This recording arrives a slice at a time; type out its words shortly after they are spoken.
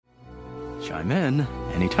Chime in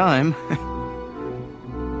anytime.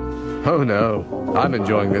 Oh no, I'm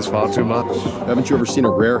enjoying this far too much. Haven't you ever seen a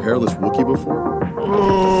rare hairless Wookiee before?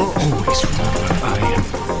 Always remember I am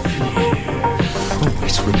fear.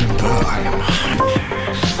 Always remember I am hunt.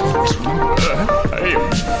 Always remember I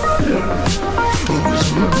am fear. Always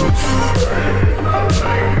remember.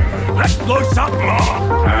 Let's blow something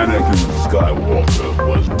more! Anakin Skywalker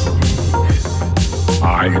was weak.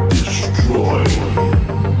 I destroyed.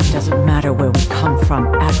 Doesn't matter where we come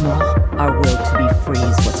from, Admiral. Our will to be free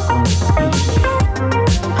is what's going to be.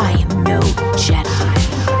 I am no Jedi.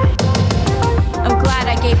 I'm glad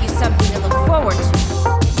I gave you something to look forward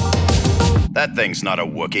to. That thing's not a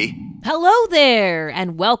Wookiee. Hello there,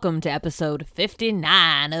 and welcome to episode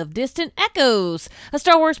 59 of Distant Echoes, a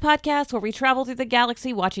Star Wars podcast where we travel through the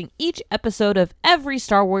galaxy watching each episode of every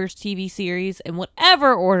Star Wars TV series in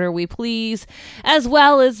whatever order we please, as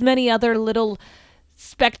well as many other little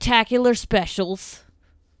spectacular specials.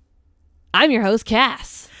 I'm your host,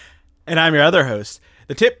 Cass. And I'm your other host,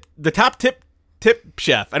 the top tip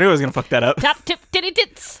chef. I knew I was going to fuck that up. Top tip titty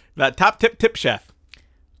tits. That top tip chef.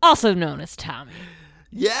 Also known as Tommy.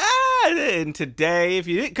 Yeah, and today, if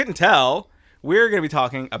you couldn't tell, we're going to be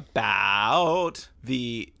talking about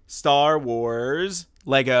the Star Wars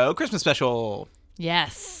Lego Christmas special.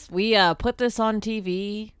 Yes, we put this on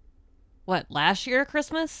TV, last year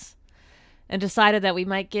Christmas? And decided that we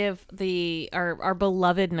might give our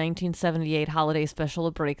beloved 1978 holiday special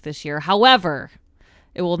a break this year. However,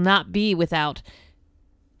 it will not be without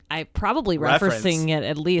I probably referencing it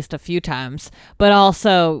at least a few times, but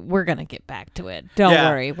also we're going to get back to it. Don't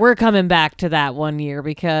worry. We're coming back to that one year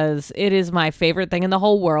because it is my favorite thing in the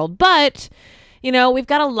whole world. But, you know, we've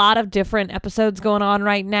got a lot of different episodes going on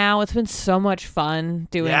right now. It's been so much fun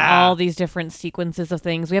doing all these different sequences of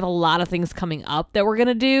things. We have a lot of things coming up that we're going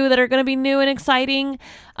to do that are going to be new and exciting.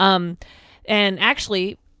 And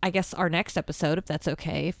actually, I guess our next episode, if that's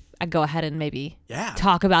okay, I go ahead and maybe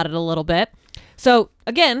talk about it a little bit. So,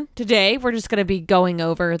 again, today we're just going to be going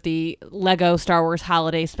over the Lego Star Wars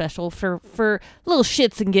Holiday Special for little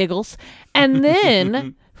shits and giggles. And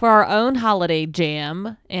then, for our own holiday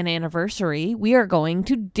jam and anniversary, we are going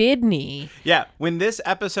to Disney. Yeah, when this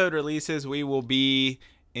episode releases, we will be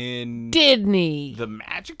in Disney, the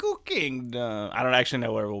Magical Kingdom. I don't actually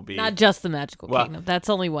know where we'll be. Not just the Magical Kingdom. That's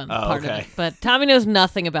only one part of it. But Tommy knows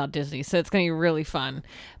nothing about Disney, so it's going to be really fun.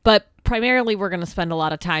 But primarily, we're going to spend a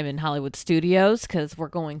lot of time in Hollywood Studios because we're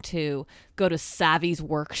going to go to Savi's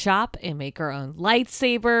workshop and make our own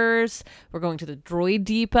lightsabers. We're going to the Droid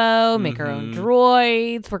Depot, make our own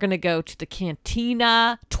droids. We're going to go to the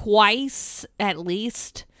Cantina twice at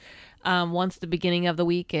least. Once the beginning of the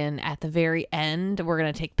week and at the very end, we're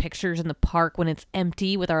going to take pictures in the park when it's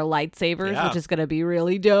empty with our lightsabers, which is going to be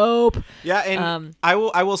really dope. Yeah, and I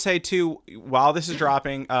will say too, while this is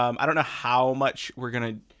dropping, I don't know how much we're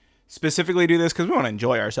going to specifically do this because we want to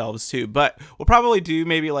enjoy ourselves too, but we'll probably do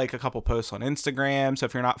maybe like a couple posts on Instagram. So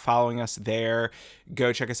if you're not following us there,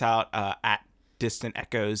 go check us out at Distant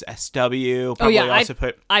Echoes SW. Probably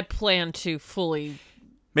I plan to fully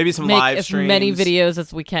maybe some make live streams. As many videos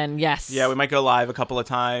as we can, yes. Yeah, we might go live a couple of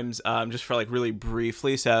times just for like really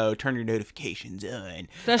briefly, so turn your notifications on.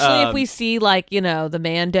 Especially if we see like, you know, the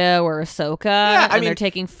Mando or Ahsoka they're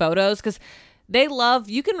taking photos because they love,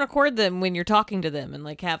 you can record them when you're talking to them and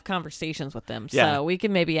like have conversations with them. So we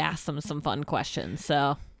can maybe ask them some fun questions.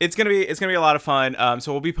 So it's gonna be a lot of fun.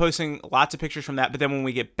 So we'll be posting lots of pictures from that. But then when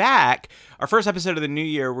we get back, our first episode of the new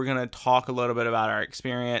year, we're gonna talk a little bit about our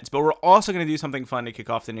experience. But we're also gonna do something fun to kick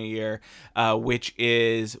off the new year, which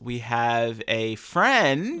is we have a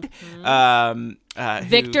friend,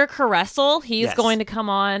 Victor Caressel. He's going to come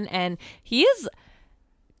on, and he is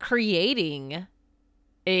creating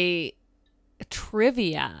a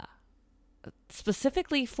trivia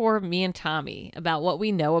specifically for me and Tommy about what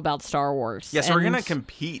we know about Star Wars. Yeah, so we're gonna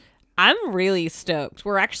compete. I'm really stoked.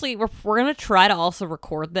 We're gonna try to also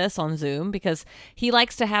record this on Zoom because he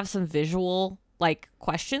likes to have some visual like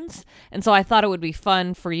questions, and so I thought it would be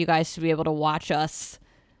fun for you guys to be able to watch us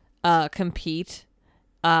compete,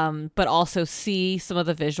 but also see some of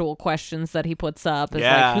the visual questions that he puts up. It's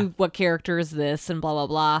like what character is this and blah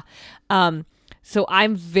blah blah. So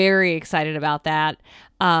I'm very excited about that.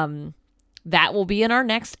 That will be in our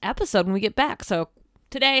next episode when we get back. So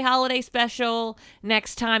today, holiday special.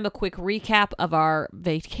 Next time, a quick recap of our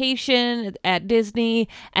vacation at Disney,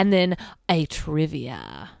 and then a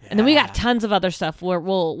trivia. And then we got tons of other stuff where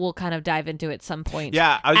we'll kind of dive into at some point.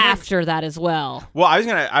 After that as well. Well,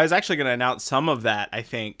 I was actually gonna announce some of that. I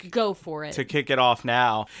think. Go for it to kick it off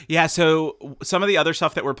now. Yeah. So some of the other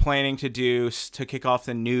stuff that we're planning to do to kick off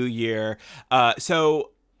the new year. So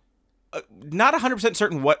not 100%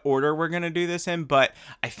 certain what order we're going to do this in, but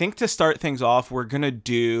I think to start things off, we're going to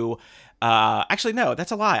do... actually, no,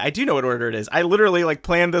 that's a lie. I do know what order it is. I literally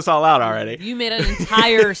planned this all out already. You made an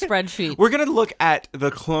entire spreadsheet. We're going to look at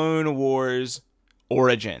the Clone Wars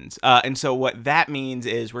origins. And so what that means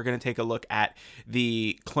is we're going to take a look at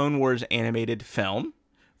the Clone Wars animated film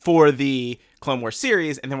for the Clone Wars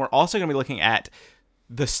series. And then we're also going to be looking at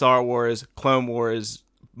the Star Wars Clone Wars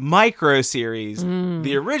micro series,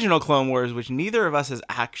 the original Clone Wars, which neither of us has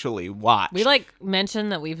actually watched. We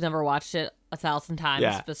mentioned that we've never watched it 1,000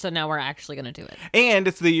 times, but so now we're actually going to do it. And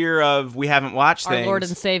it's the year of we haven't watched Our things. Lord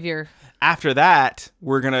and Savior. After that,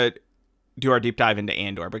 we're going to do our deep dive into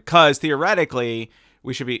Andor, because theoretically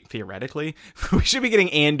we should be getting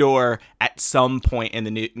Andor at some point in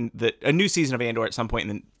a new season of Andor at some point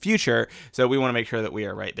in the future. So we want to make sure that we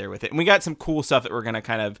are right there with it. And we got some cool stuff that we're going to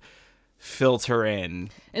kind of filter in.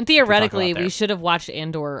 And theoretically, we should have watched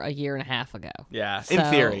Andor a year and a half ago. Yeah, in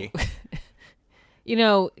theory.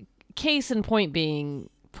 Case in point being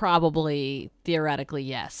probably theoretically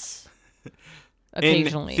yes.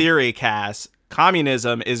 Occasionally. In theory, Cass,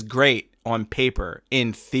 communism is great on paper,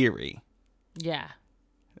 in theory. Yeah.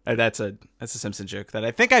 That's a Simpson joke that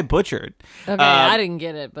I think I butchered. Okay, I didn't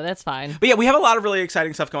get it, but that's fine. But yeah, we have a lot of really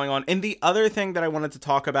exciting stuff going on. And the other thing that I wanted to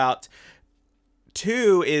talk about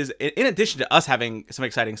too is, in addition to us having some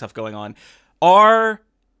exciting stuff going on, our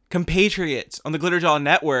compatriots on the Glitterjaw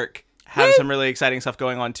Network have some really exciting stuff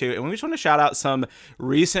going on too. And we just want to shout out some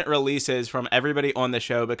recent releases from everybody on the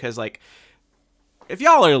show, because if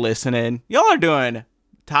y'all are listening, y'all are doing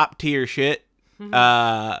top tier shit.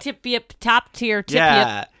 Top tier.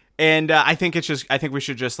 Yeah. And I think we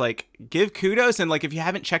should just give kudos, and if you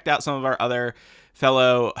haven't checked out some of our other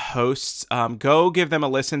fellow hosts, go give them a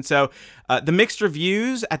listen. So the Mixed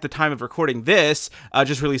Reviews, at the time of recording this,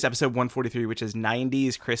 just released episode 143, which is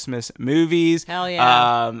 90s Christmas movies. Hell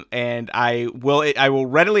yeah. And I will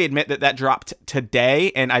readily admit that dropped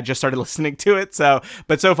today, and I just started listening to it.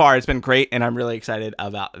 But so far it's been great, and I'm really excited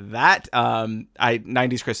about that.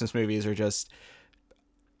 90s Christmas movies are just...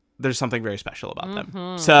 there's something very special about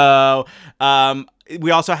them. So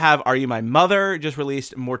we also have Are You My Mother? Just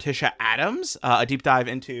released Morticia Addams, a deep dive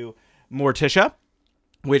into Morticia,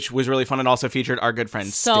 which was really fun and also featured our good friend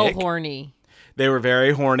So Stick. horny. They were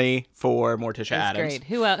very horny for Morticia That's Addams. great.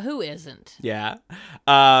 Who isn't? Yeah.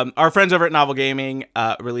 Our friends over at Novel Gaming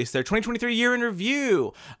released their 2023 year in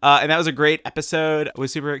review. And that was a great episode. It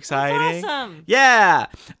was super exciting. That's awesome. Yeah.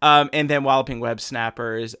 And then Walloping Web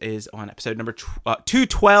Snappers is on episode number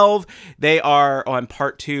 212. They are on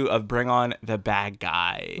part 2 of Bring On the Bad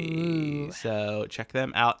Guy. Ooh. So check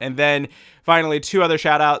them out. And then finally, 2 other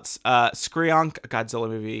shout outs. Skreonk, a Godzilla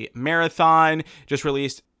movie marathon, just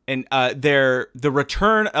released. And the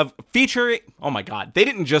return of featuring... oh my god, they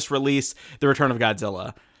didn't just release The Return of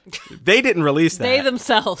Godzilla. They didn't release that. They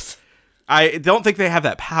themselves. I don't think they have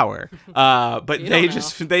that power. But they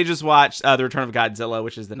just watched The Return of Godzilla,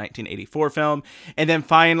 which is the 1984 film. And then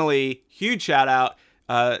finally, huge shout out,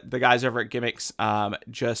 the guys over at Gimmicks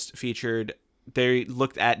just featured... they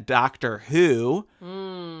looked at Doctor Who,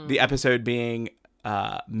 the episode being...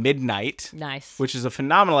 Midnight. Nice. Which is a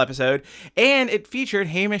phenomenal episode. And it featured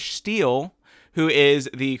Hamish Steele, who is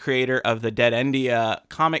the creator of the Dead Endia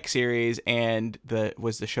comic series and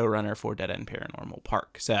was the showrunner for Dead End Paranormal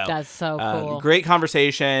Park. So that's so cool. Great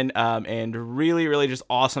conversation, and really, really just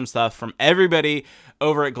awesome stuff from everybody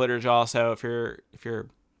over at Glitterjaw. So if you're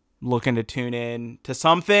looking to tune in to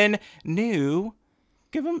something new,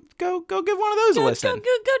 go give one of those a listen. Go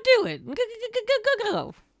do it.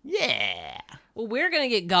 Go. Yeah. Well, we're going to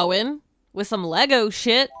get going with some Lego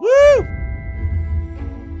shit. Woo!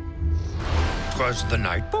 'Twas the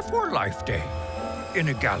night before Life Day in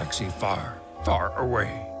a galaxy far, far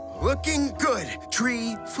away. Looking good.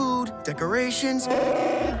 Tree, food, decorations.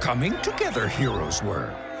 Coming together heroes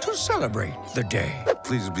were to celebrate the day.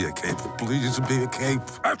 Please be a cape. Please be a cape.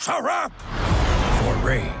 It's a wrap! For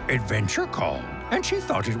Rey, adventure called, and she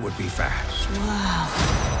thought it would be fast.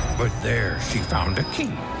 Wow. But there she found a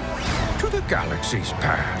key to the galaxy's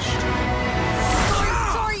past.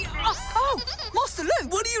 Sorry! Oh, Master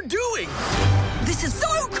Luke, what are you doing? This is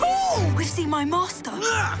so cool! We've seen my master.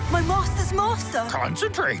 My master's master.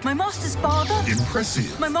 Concentrate. My master's father.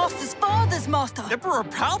 Impressive. My master's father's master. Emperor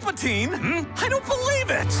Palpatine? I don't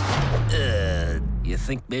believe it! You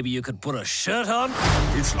think maybe you could put a shirt on?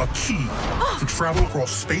 It's a key to travel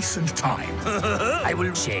across space and time. I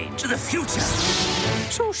will change the future.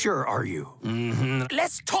 So sure are you? Mm-hmm.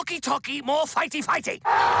 Less talky, more fighty.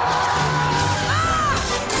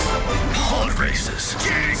 Pod races.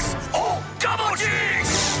 Jigs! Oh, double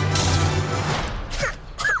jigs!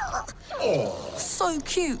 Oh, so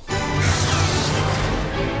cute.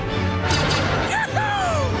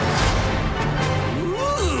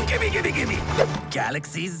 Ooh, gimme.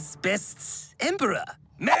 Galaxy's best emperor.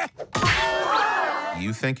 Meh.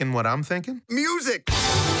 You thinking what I'm thinking? Music!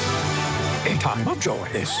 A time of joy.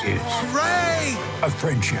 This is Ray! of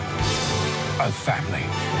friendship, of family.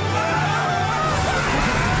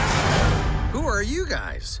 Who are you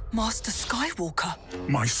guys? Master Skywalker.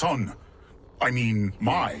 My son. I mean,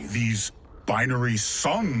 these binary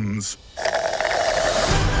sons.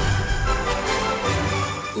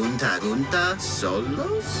 Gunta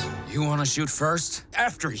solos? You want to shoot first?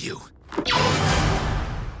 After you.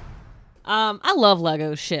 I love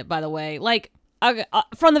Lego shit, by the way. Like,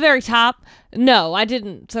 from the very top, no, I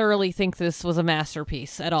didn't thoroughly think this was a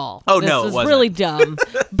masterpiece at all. Oh, this no, it was wasn't. really dumb.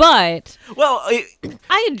 But well,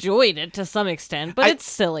 I enjoyed it to some extent, but it's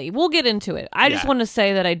silly. We'll get into it. I just want to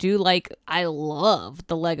say that I love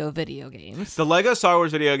the Lego video games. The Lego Star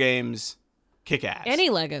Wars video games kick ass. Any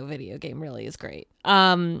Lego video game really is great.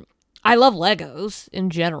 I love Legos in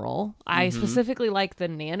general. I specifically like the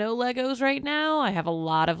Nano Legos right now. I have a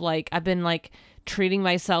lot of I've been treating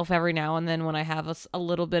myself every now and then when I have a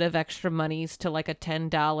little bit of extra monies to a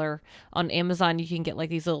 $10 on Amazon. You can get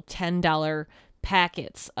these little $10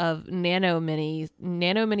 packets of nano mini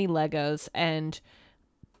Legos, and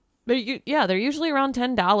they're usually around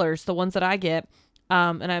 $10, the ones that I get.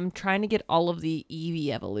 And I'm trying to get all of the Eevee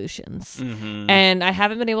evolutions. And I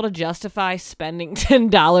haven't been able to justify spending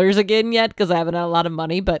 $10 again yet because I haven't had a lot of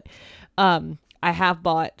money. But I have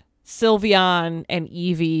bought Sylveon and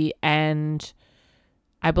Eevee and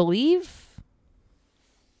I believe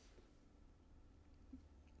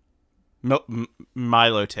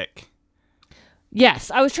Milotic.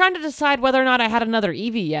 Yes, I was trying to decide whether or not I had another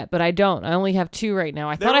Eevee yet, but I don't. I only have 2 right now.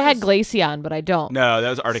 I thought I had Glaceon, but I don't. No, that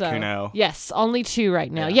was Articuno. So, yes, only 2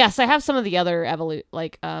 right now. Yeah. Yes, I have some of the other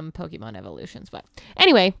Pokemon evolutions, but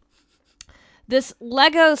anyway, this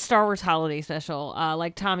Lego Star Wars Holiday Special,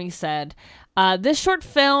 like Tommy said, this short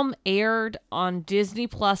film aired on Disney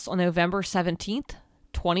Plus on November 17th,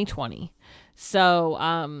 2020. So,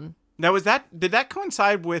 now did that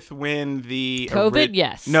coincide with when the COVID?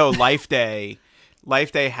 Yes. No, Life Day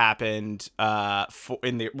happened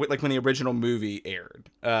when the original movie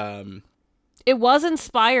aired. It was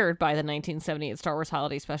inspired by the 1978 Star Wars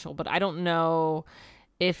Holiday Special, but I don't know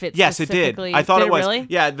if it Yes, it did. I thought did it was. Really?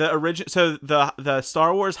 Yeah, the original. So the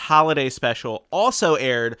Star Wars Holiday Special also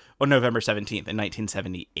aired on November 17th in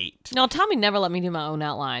 1978. No, Tommy never let me do my own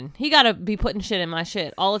outline. He got to be putting shit in my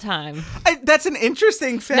shit all the time. That's an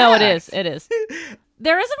interesting fact. No, it is. It is.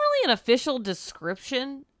 There isn't really an official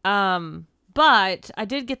description, but I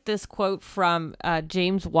did get this quote from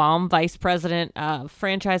James Wham, Vice President of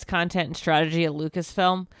Franchise Content and Strategy at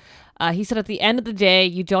Lucasfilm. He said, at the end of the day,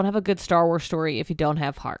 you don't have a good Star Wars story if you don't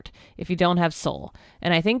have heart, if you don't have soul.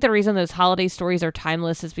 And I think the reason those holiday stories are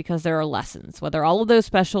timeless is because there are lessons. Whether all of those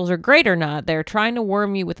specials are great or not, they're trying to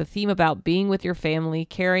worm you with a theme about being with your family,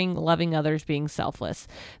 caring, loving others, being selfless.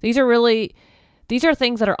 These are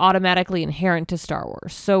things that are automatically inherent to Star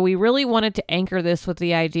Wars. So we really wanted to anchor this with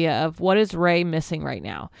the idea of what is Rey missing right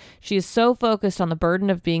now. She is so focused on the burden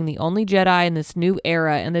of being the only Jedi in this new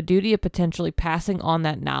era and the duty of potentially passing on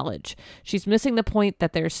that knowledge. She's missing the point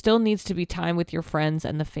that there still needs to be time with your friends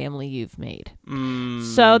and the family you've made.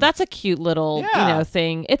 So that's a cute little,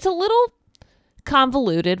 thing. It's a little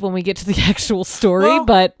convoluted when we get to the actual story,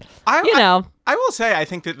 but I will say, I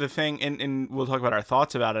think that the thing, and we'll talk about our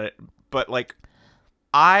thoughts about it, but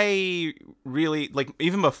I really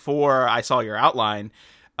even before I saw your outline,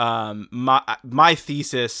 my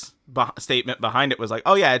thesis statement behind it was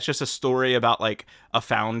oh yeah, it's just a story about a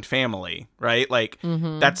found family, right?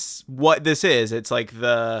 That's what this is. It's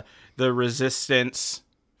the Resistance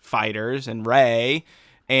fighters and Rey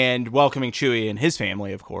and welcoming Chewie and his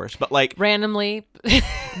family, of course, but randomly.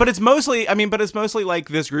 But it's mostly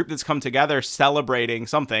this group that's come together celebrating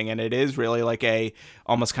something, and it is really a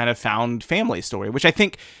almost kind of found family story, which I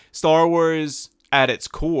think Star Wars at its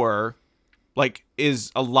core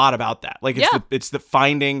is a lot about that. It's the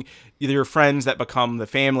finding your friends that become the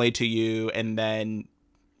family to you, and then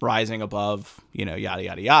rising above, yada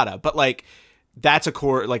yada yada. But that's a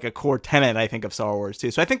core tenet, I think, of Star Wars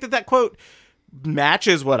too. So I think that quote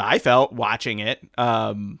matches what I felt watching it.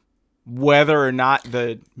 Whether or not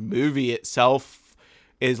the movie itself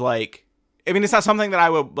is it's not something that I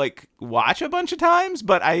would watch a bunch of times,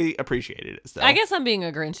 but I appreciated it still. I guess I'm being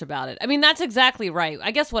a Grinch about it. I mean, that's exactly right. I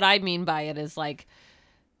guess what I mean by it is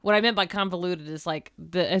what I meant by convoluted is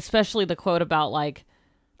especially the quote about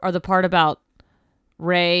or the part about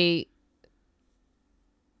Rey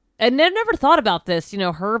And I never thought about this,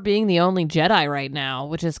 her being the only Jedi right now,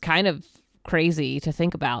 which is kind of crazy to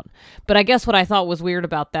think about. But I guess what I thought was weird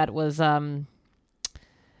about that was I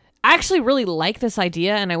actually really like this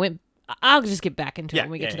idea, and I'll just get back into it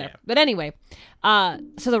when we get to there. Yeah. But anyway,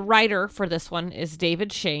 so the writer for this one is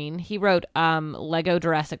David Shane. He wrote Lego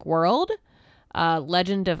Jurassic World,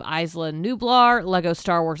 Legend of Isla Nublar, Lego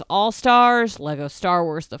Star Wars All-Stars, Lego Star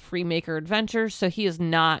Wars The Freemaker Adventures. So he is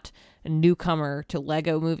not a newcomer to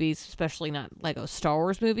Lego movies, especially not Lego Star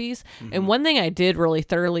Wars movies. Mm-hmm. And one thing I did really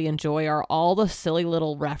thoroughly enjoy are all the silly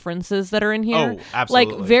little references that are in here. Oh,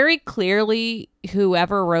 absolutely. Like, very clearly,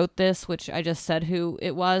 whoever wrote this, which I just said who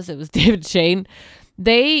it was David Shane,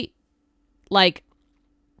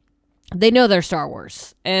 they know their Star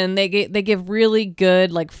Wars, and they give really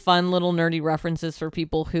good, like, fun little nerdy references for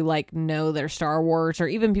people who, like, know their Star Wars, or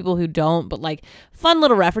even people who don't, but, like, fun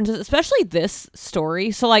little references, especially this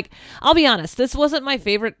story. So, like, I'll be honest, this wasn't my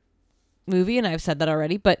favorite movie, and I've said that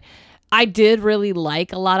already, but I did really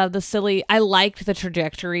like a lot of the silly. I liked the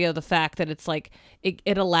trajectory of the fact that it's like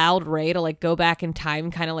it allowed Rey to like go back in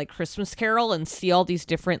time, kind of like Christmas Carol, and see all these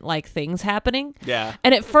different like things happening. Yeah.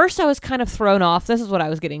 And at first I was kind of thrown off. This is what I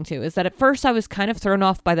was getting to, is that at first I was kind of thrown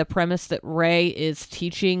off by the premise that Rey is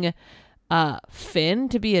teaching Finn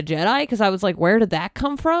to be a Jedi, because I was like, where did that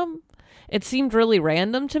come from? It seemed really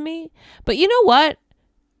random to me. But you know what?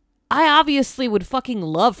 I obviously would fucking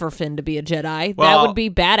love for Finn to be a Jedi. That would be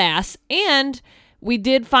badass. And we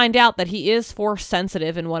did find out that he is Force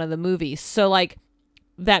sensitive in one of the movies. So, like,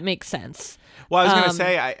 that makes sense. Well, I was going to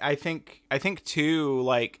say, I think too,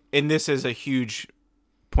 like, and this is a huge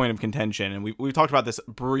point of contention, and we've talked about this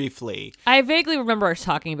briefly. I vaguely remember us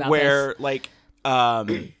talking about where, this. like,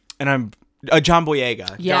 and I'm... John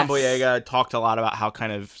Boyega. Yes. John Boyega talked a lot about how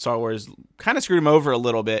kind of Star Wars kind of screwed him over a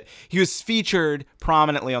little bit. He was featured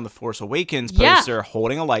prominently on the Force Awakens poster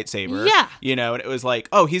holding a lightsaber. Yeah. And it was like,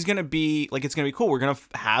 oh, he's going to be, like, it's going to be cool. We're going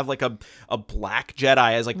to have, like, a black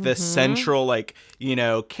Jedi as, like, the central, like,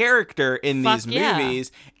 character in these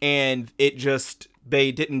movies. And it just...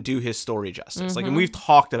 they didn't do his story justice. Like, and we've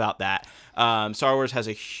talked about that. Star Wars has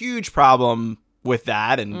a huge problem with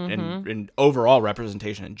that and overall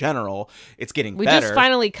representation in general. It's getting better. We just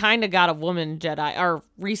finally kind of got a woman Jedi, or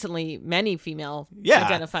recently many female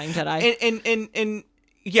identifying Jedi. And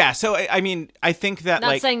yeah, so I mean, I think that,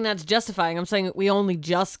 not saying that's justifying. I'm saying we only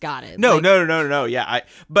just got it. No. Yeah,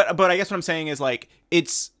 but I guess what I'm saying is, like,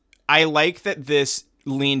 I like that this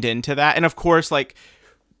leaned into that, and of course, like,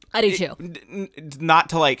 I do too. Not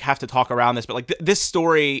to, like, have to talk around this, but, like, this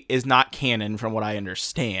story is not canon from what I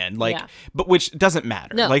understand. Like, but which doesn't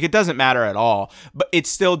matter. No. Like, it doesn't matter at all. But it's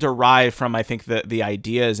still derived from, I think, the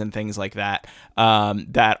ideas and things like that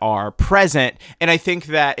that are present. And I think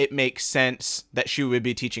that it makes sense that she would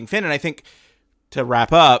be teaching Finn. And I think, to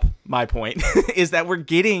wrap up my point, is that we're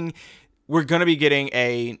going to be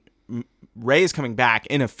getting Rey is coming back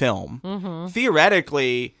in a film. Mm-hmm.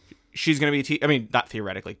 Theoretically, she's going to be... not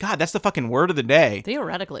theoretically. God, that's the fucking word of the day.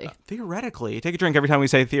 Theoretically. Theoretically. Take a drink every time we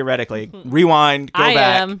say theoretically. Rewind, go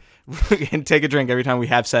back, and take a drink every time we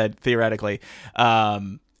have said theoretically.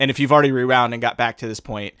 And if you've already rewound and got back to this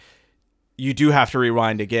point, you do have to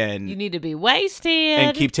rewind again. You need to be wasted.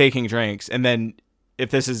 And keep taking drinks. And then if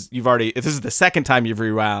this is the second time you've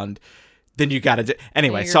rewound, then you got to...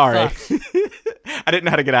 Anyway, sorry. I didn't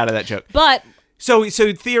know how to get out of that joke. But... So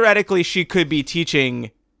theoretically, she could be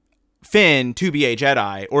teaching Finn to be a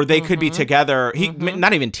Jedi, or they could be together.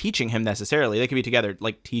 Not even teaching him necessarily. They could be together,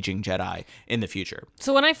 like, teaching Jedi in the future.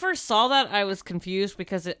 So when I first saw that, I was confused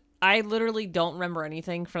because I literally don't remember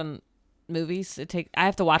anything from movies. I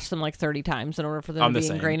have to watch them like 30 times in order for them to be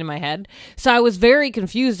ingrained in my head. So I was very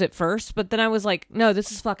confused at first, but then I was like, no,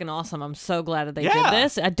 this is fucking awesome. I'm so glad that they did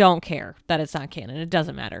this. I don't care that it's not canon. It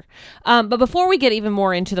doesn't matter. But before we get even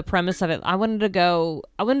more into the premise of it, I wanted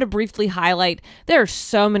to briefly highlight there are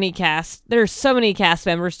so many cast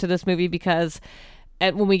members to this movie, because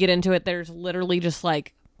when we get into it, there's literally just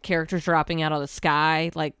like characters dropping out of the sky,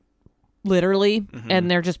 like literally, and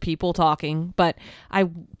they're just people talking. But I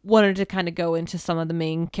wanted to kind of go into some of the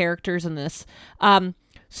main characters in this.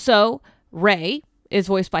 So Rey is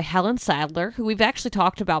voiced by Helen Sadler, who we've actually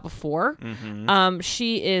talked about before.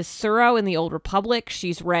 She is Suro in the Old Republic.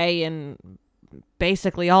 She's Rey in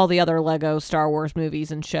basically all the other Lego Star Wars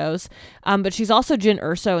movies and shows. But she's also Jyn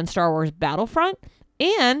Erso in Star Wars Battlefront,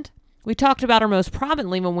 and we talked about her most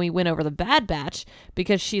prominently when we went over the Bad Batch,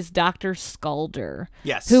 because she's Dr. Skulder.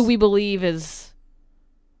 Yes. Who we believe is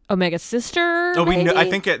Omega's sister. Oh, maybe? I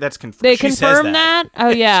think that's confirmed. They confirmed that? Oh,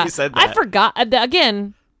 yeah. She said that. I forgot.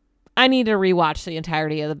 Again, I need to rewatch the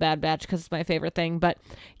entirety of the Bad Batch because it's my favorite thing. But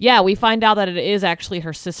yeah, we find out that it is actually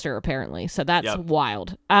her sister apparently. So that's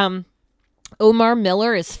wild. Omar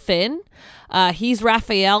Miller is Finn. He's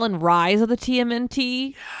Raphael in Rise of the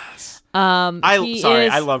TMNT. Yes.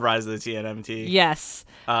 I love Rise of the TMNT. Yes.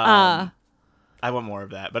 I want more of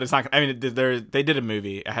that, but it's not. I mean, they did a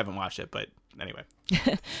movie. I haven't watched it, but anyway.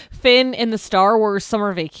 Finn in the Star Wars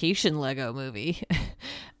Summer Vacation Lego movie.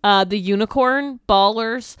 The Unicorn,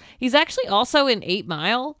 Ballers. He's actually also in 8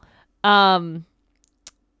 Mile.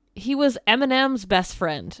 He was Eminem's best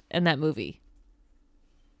friend in that movie.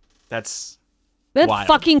 That's wild.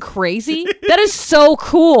 Fucking crazy. That is so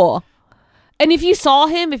cool. And if you saw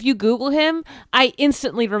him, if you Google him, I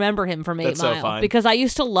instantly remember him from 8 Mile. So because I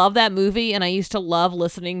used to love that movie and I used to love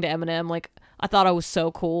listening to Eminem. Like, I thought I was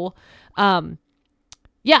so cool.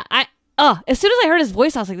 Yeah, as soon as I heard his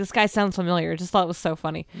voice, I was like, this guy sounds familiar. I just thought it was so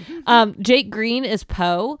funny. Jake Green is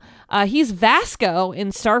Poe. He's Vasco in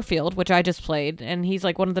Starfield, which I just played, and he's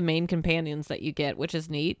like one of the main companions that you get, which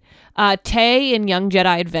is neat. Tay in Young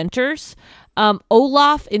Jedi Adventures.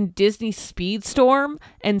 Olaf in Disney Speedstorm,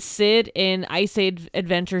 and Sid in Ice Age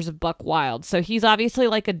Adventures of Buck Wild. So he's obviously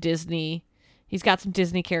like a Disney... He's got some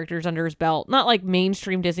Disney characters under his belt. Not like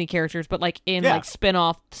mainstream Disney characters, but like in like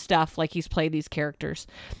spin-off stuff, like he's played these characters.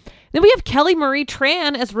 Then we have Kelly Marie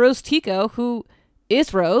Tran as Rose Tico, who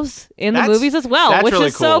is Rose in the movies as well, which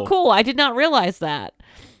is so cool. I did not realize that.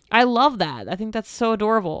 I love that. I think that's so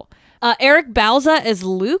adorable. Eric Bauza as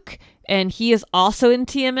Luke, and he is also in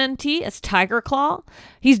TMNT as Tiger Claw.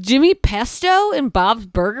 He's Jimmy Pesto in Bob's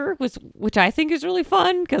Burger, which I think is really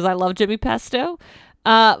fun because I love Jimmy Pesto.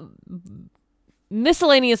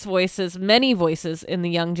 Miscellaneous voices, many voices in the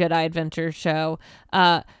Young Jedi Adventure show.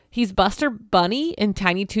 He's Buster Bunny in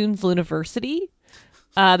Tiny Toons University,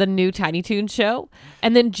 the new Tiny Toons show.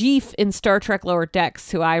 And then Jeef in Star Trek Lower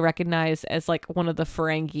Decks, who I recognize as like one of the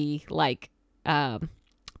Ferengi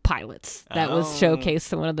pilots that was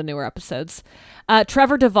showcased in one of the newer episodes.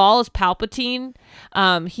 Trevor Duvall is Palpatine.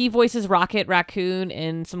 He voices Rocket Raccoon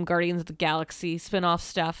in some Guardians of the Galaxy spin-off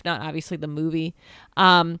stuff, not obviously the movie.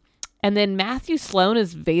 And then Matthew Sloan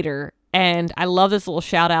is Vader. And I love this little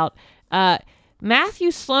shout out. Matthew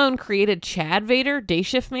Sloan created Chad Vader, Day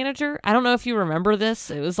Shift Manager. I don't know if you remember this.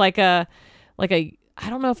 It was like a I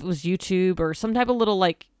don't know if it was YouTube or some type of little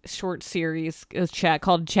like short series. It was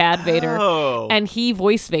called Chad Vader. And he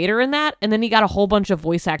voiced Vader in that. And then he got a whole bunch of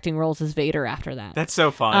voice acting roles as Vader after that. That's so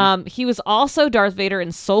fun. He was also Darth Vader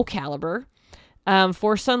in Soul Calibur,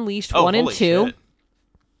 Force Unleashed 1 and 2. Shit.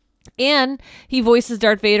 And he voices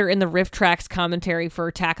Darth Vader in the Rift Tracks commentary for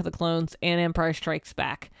Attack of the Clones and Empire Strikes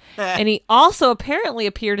Back. And he also apparently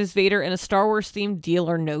appeared as Vader in a Star Wars themed Deal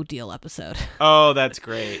or No Deal episode. Oh, that's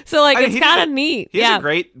great. So like, it's kind of neat. He has a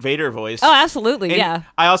great Vader voice. Oh, absolutely. And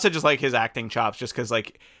I also just like his acting chops just because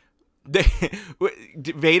like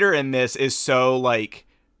Vader in this is so like...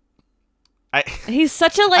 he's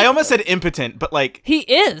such a I almost said impotent, but like he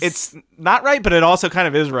is. It's not right, but it also kind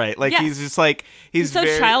of is right. Like he's just like he's so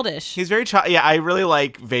very childish. He's very Yeah, I really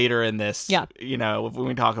like Vader in this. Yeah, you know, when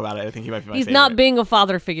we talk about it, I think he might be my He's favorite. not being a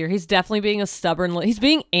father figure. He's definitely being a stubborn. He's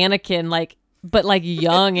being Anakin, like, but like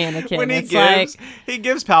young Anakin. When he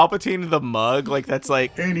gives Palpatine the mug, like that's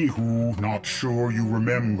like. Anywho, not sure you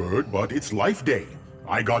remembered, but it's Life Day.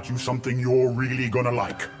 I got you something you're really gonna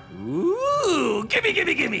like. Ooh,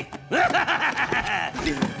 gimme!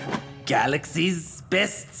 Galaxy's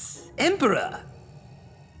best emperor.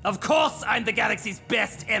 Of course I'm the galaxy's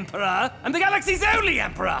best emperor. I'm the galaxy's only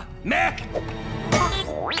emperor. Meh.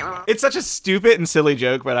 It's such a stupid and silly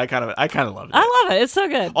joke, but I kind of love it. I love it. It's so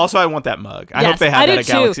good. Also, I want that mug. I hope they have that at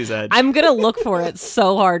Galaxy's Edge. I'm gonna look for it.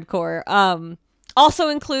 So hardcore. Also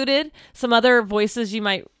included some other voices you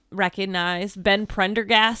might recognize. Ben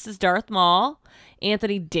Prendergast as Darth Maul.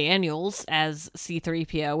 Anthony Daniels as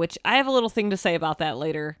C-3PO, which I have a little thing to say about that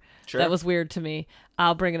later. Sure. That was weird to me.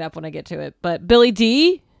 I'll bring it up when I get to it. But Billy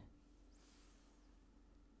D.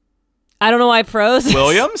 I don't know why I froze.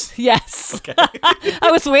 Williams? Yes. Okay.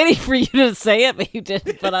 I was waiting for you to say it, but you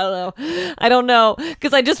didn't. But I don't know.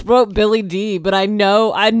 Because I just wrote Billy D, but I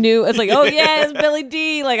knew. It's like, oh yeah, it's Billy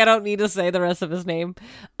D. Like, I don't need to say the rest of his name.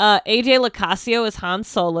 AJ Locascio is Han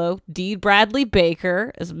Solo. D. Bradley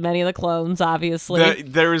Baker is many of the clones, obviously.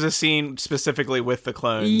 There was a scene specifically with the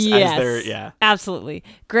clones. Yes, absolutely.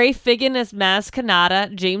 Gray Figgin as Maz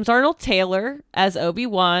Kanata. James Arnold Taylor as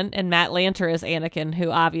Obi-Wan. And Matt Lanter as Anakin,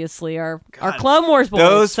 who obviously are Clone Wars boys.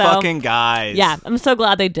 Those fucking guys. Yeah, I'm so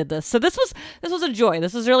glad they did this. So this was a joy.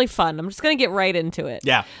 This was really fun. I'm just gonna get right into it.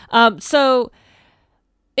 Yeah. So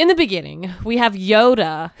in the beginning, we have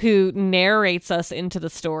Yoda who narrates us into the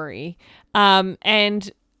story.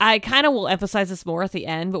 And I kind of will emphasize this more at the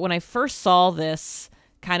end, but when I first saw this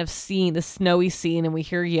kind of scene, the snowy scene, and we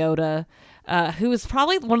hear Yoda, who is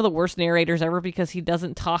probably one of the worst narrators ever because he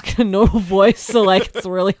doesn't talk in a normal voice, so like it's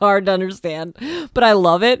really hard to understand. But I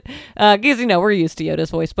love it because we're used to Yoda's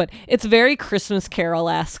voice, but it's very Christmas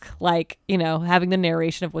Carol-esque, like having the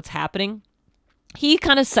narration of what's happening. He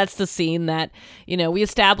kind of sets the scene that, we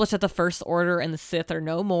established that the First Order and the Sith are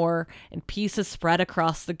no more, and peace is spread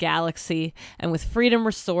across the galaxy, and with freedom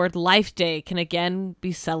restored, Life Day can again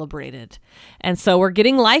be celebrated. And so we're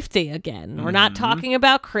getting Life Day again. We're not talking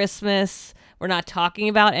about Christmas. We're not talking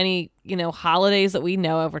about any, holidays that we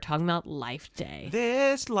know of. We're talking about Life Day.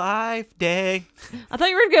 This Life Day. I thought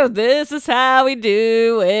you were going to go, this is how we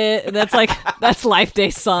do it. That's Life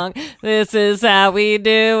Day's song. This is how we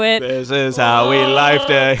do it. This is how we Life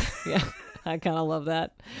Day. Yeah, I kind of love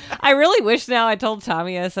that. I really wish now I told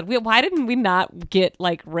Tommy, I said, why didn't we not get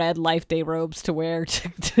like red Life Day robes to wear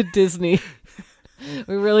to Disney?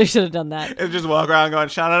 We really should have done that. And just walk around going,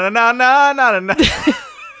 sha-na-na-na-na-na-na.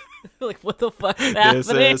 Like, what the fuck is happening? This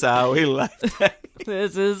is how we Life Day.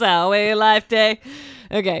 This is how we Life Day.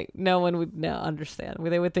 Okay, no one would now understand.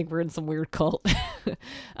 They would think we're in some weird cult,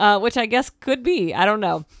 which I guess could be. I don't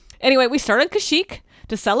know. Anyway, we start on Kashyyyk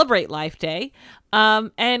to celebrate Life Day,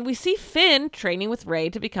 and we see Finn training with Rey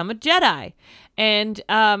to become a Jedi. And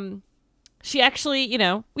she actually,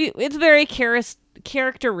 it's very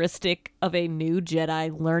characteristic of a new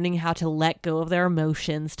Jedi learning how to let go of their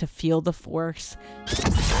emotions to feel the Force.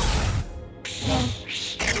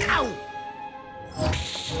 Ow!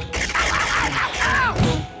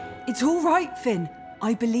 It's all right, Finn.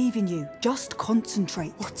 I believe in you. Just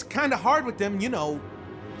concentrate. Well, it's kind of hard with them,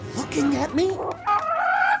 looking at me.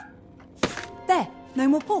 There, no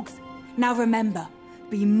more pogs. Now remember,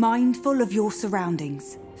 be mindful of your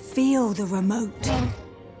surroundings. Feel the remote.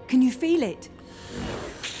 Can you feel it?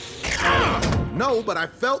 No, but I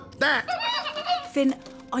felt that. Finn,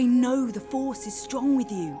 I know the Force is strong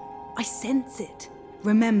with you. I sense it.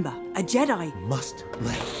 Remember, a Jedi must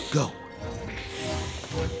let go.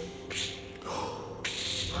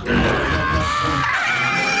 No!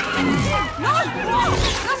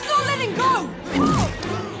 That's not letting go!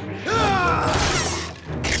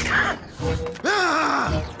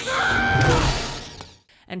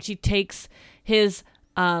 And she takes his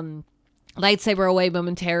lightsaber away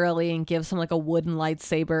momentarily and gives him like a wooden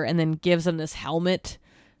lightsaber, and then gives him this helmet.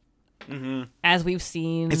 Mm-hmm. As we've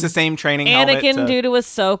seen, it's the same training Anakin helmet do to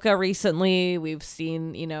Ahsoka recently. We've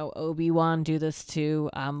seen, Obi-Wan do this to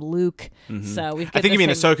Luke. Mm-hmm. So we've. I think you mean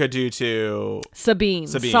Ahsoka do to Sabine.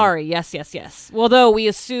 Sorry, yes. Well, though we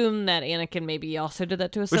assume that Anakin maybe also did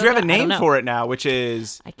that to Ahsoka. Which we have a name for it now, which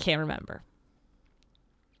is I can't remember.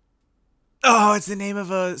 Oh, it's the name of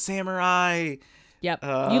a samurai. Yep,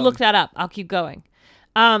 you look that up. I'll keep going.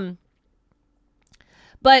 But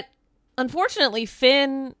unfortunately,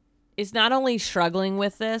 Finn is not only struggling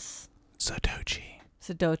with this. Sadochi.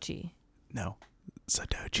 No,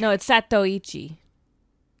 Sadochi. No, it's Satoichi.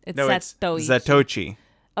 It's Zatoichi.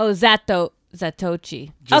 Oh,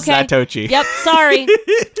 Zatochi. Just okay. Zatochi. Yep, sorry.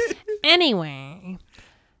 Anyway.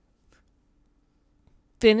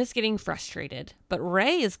 Finn is getting frustrated, but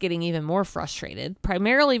Rey is getting even more frustrated,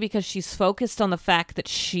 primarily because she's focused on the fact that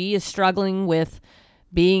she is struggling with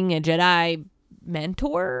being a Jedi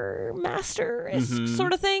mentor, master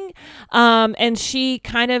sort of thing. And she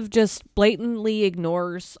kind of just blatantly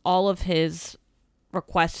ignores all of his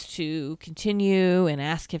requests to continue and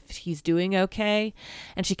ask if he's doing okay.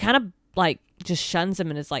 And she kind of just shuns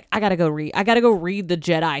him and is like, I gotta go read the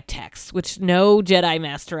Jedi text, which no Jedi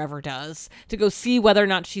master ever does, to go see whether or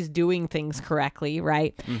not she's doing things correctly,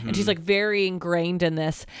 right? Mm-hmm. And she's like very ingrained in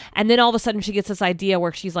this. And then all of a sudden she gets this idea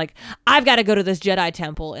where she's like, I've got to go to this Jedi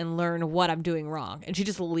temple and learn what I'm doing wrong. And she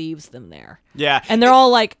just leaves them there. Yeah. And they're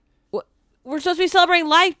all like, we're supposed to be celebrating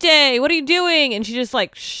Life Day. What are you doing? And she just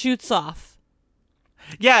like shoots off.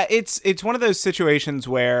 Yeah, it's one of those situations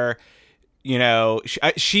where,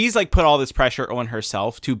 she's like put all this pressure on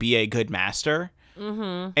herself to be a good master.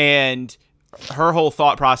 Mm-hmm. And her whole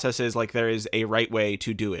thought process is like there is a right way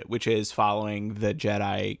to do it, which is following the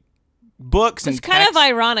Jedi books and it's kind of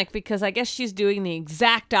ironic because I guess she's doing the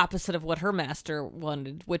exact opposite of what her master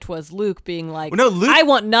wanted, which was Luke being like, well, no, Luke, I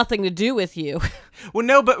want nothing to do with you. Well,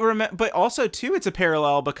 no, but also too, it's a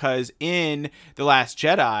parallel because in The Last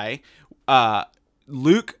Jedi,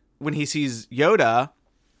 Luke, when he sees Yoda,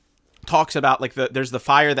 talks about like there's the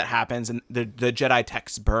fire that happens and the Jedi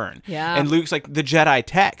texts burn. Yeah. And Luke's like, the Jedi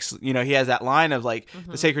texts, he has that line of like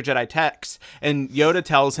the sacred Jedi texts, and Yoda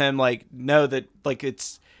tells him like, no, that like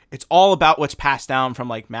it's it's all about what's passed down from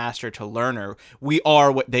like master to learner. We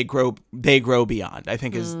are what they grow beyond, I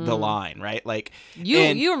think is the line, right? Like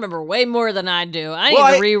you remember way more than I do. I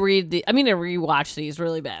need to rewatch these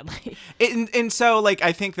really badly. And so like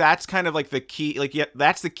I think that's kind of like the key, like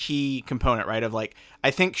that's the key component, right? Of like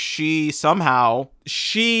I think she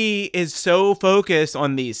is so focused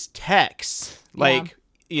on these texts, like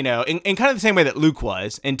you know, in kind of the same way that Luke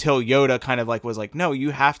was, until Yoda kind of like was like, no,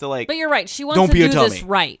 you have to like. But you're right. She wants to do this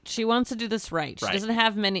right. She wants to do this right. She doesn't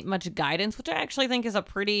have much guidance, which I actually think is a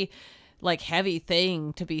pretty like heavy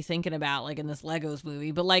thing to be thinking about, like in this Legos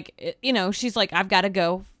movie. But like, you know, she's like, I've got to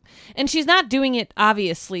go, and she's not doing it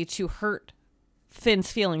obviously to hurt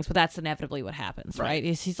Finn's feelings, but that's inevitably what happens, right?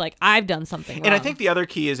 He's like, I've done something wrong. And I think the other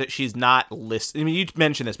key is that she's not listening. I mean, you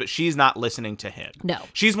mentioned this, but she's not listening to him. No.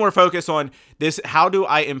 She's more focused on this, how do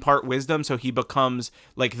I impart wisdom so he becomes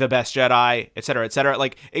like the best Jedi, et cetera, et cetera.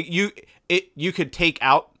 Like you could take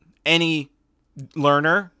out any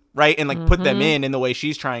learner, right? And like put them in the way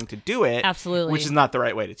she's trying to do it. Absolutely. Which is not the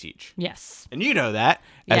right way to teach. Yes. And you know that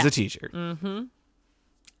as a teacher. Mm-hmm.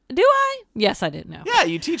 Do I? Yes, I did know. Yeah,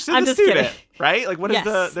 you teach to the student, right? Like, what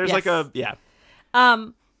is there's like a,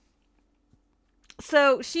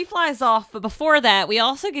 So she flies off, but before that, we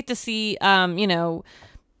also get to see, you know,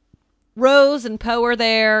 Rose and Poe are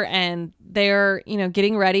there, and they're, you know,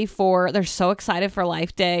 getting ready they're so excited for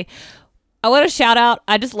Life Day. I want to shout out,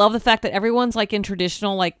 I just love the fact that everyone's like in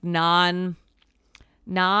traditional, like non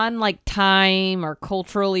like time or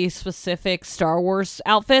culturally specific Star Wars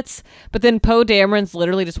outfits, but then Poe Dameron's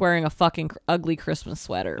literally just wearing a fucking ugly Christmas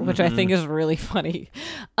sweater, which I think is really funny.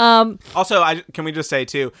 Also, can we just say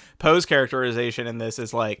too, Poe's characterization in this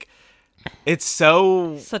is like, it's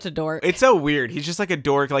such a dork. It's so weird. He's just like a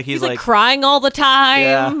dork. Like he's like crying all the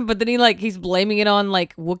time, but then he's blaming it on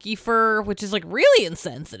like Wookiee fur, which is like really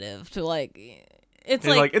insensitive to like. It's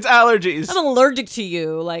like it's allergies. I'm allergic to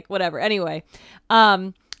you, like whatever. Anyway,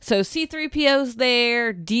 so C-3PO's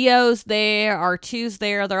there, D-O's there, R2's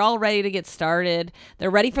there. They're all ready to get started.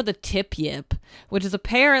 They're ready for the tip yip, which is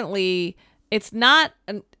apparently it's not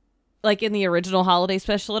like in the original holiday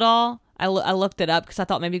special at all. I looked it up because I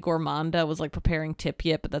thought maybe Gormanda was like preparing tip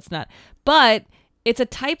yip, but that's not. But it's a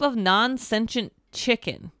type of non-sentient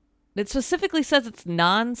chicken. It specifically says it's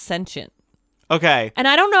non-sentient. Okay. And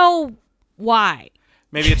I don't know why.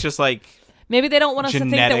 Maybe it's just like maybe they don't want us to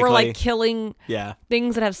think that we're like killing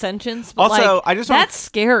things that have sentience. But also, like, I just that's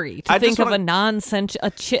scary to think of a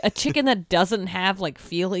non-sentient a chicken that doesn't have like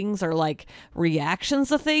feelings or like reactions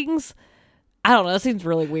to things. I don't know. That seems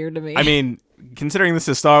really weird to me. I mean, considering this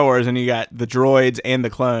is Star Wars and you got the droids and the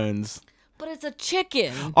clones, but it's a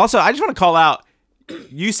chicken. Also, I just want to call out.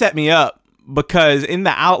 You set me up because in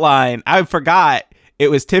the outline I forgot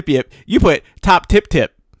it was tip yip. You put top tip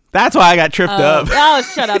tip. That's why I got tripped up. Oh,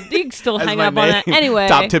 shut up. You can still hang up on that. Anyway.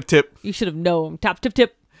 Top tip tip. You should have known. Top tip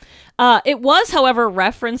tip. It was, however,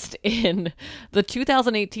 referenced in the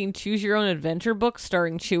 2018 Choose Your Own Adventure book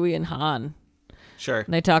starring Chewie and Han. Sure.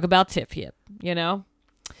 And they talk about tip yip, you know?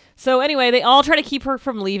 So anyway, they all try to keep her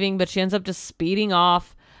from leaving, but she ends up just speeding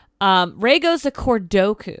off. Rey goes to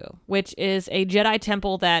Kordoku, which is a Jedi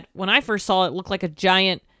temple that, when I first saw it, looked like a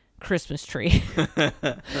giant Christmas tree.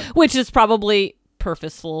 Which is probably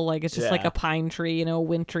purposeful, like it's just like a pine tree, you know, a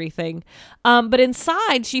wintry thing. But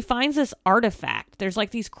inside she finds this artifact. There's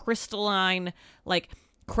like these crystalline like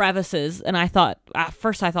crevices, and I thought at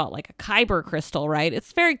first like a Kyber crystal, right?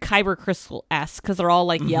 It's very Kyber crystal-esque because they're all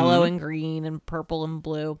like yellow and green and purple and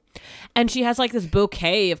blue. And she has like this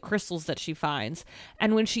bouquet of crystals that she finds,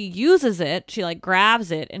 and when she uses it, she like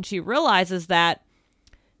grabs it and she realizes that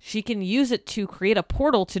she can use it to create a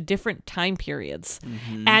portal to different time periods.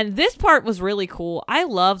 And this part was really cool. I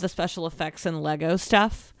love the special effects and Lego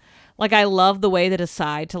stuff. Like, I love the way they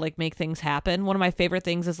decide to, like, make things happen. One of my favorite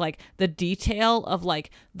things is, like, the detail of, like,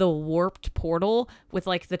 the warped portal with,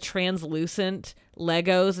 like, the translucent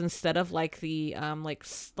Legos instead of, like, the,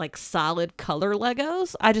 like solid color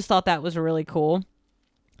Legos. I just thought that was really cool.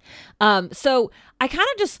 So I kind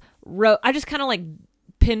of just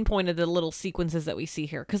pinpointed the little sequences that we see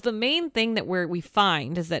here, because the main thing that we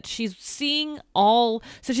find is that she's seeing so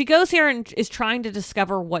she goes here and is trying to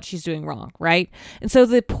discover what she's doing wrong, right? And so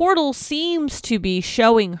the portal seems to be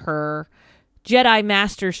showing her Jedi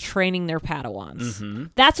Masters training their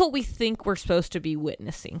Padawans. That's what we think we're supposed to be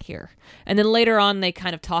witnessing here. And then later on, they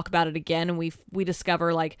kind of talk about it again, and we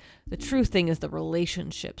discover, like, the true thing is the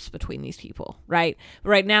relationships between these people, right?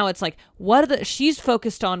 Right now, it's like, she's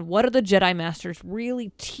focused on what are the Jedi Masters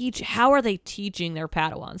really how are they teaching their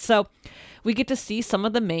Padawans? So we get to see some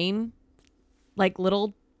of the main, like,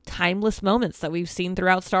 little timeless moments that we've seen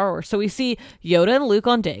throughout Star Wars. So we see Yoda and Luke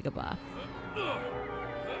on Dagobah.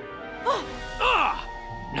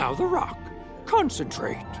 Now the rock.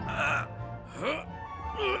 Concentrate.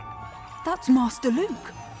 That's Master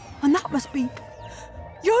Luke. And that must be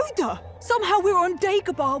Yoda. Somehow we're on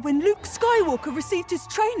Dagobah when Luke Skywalker received his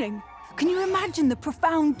training. Can you imagine the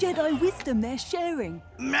profound Jedi wisdom they're sharing?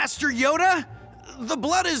 Master Yoda? The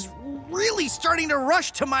blood is really starting to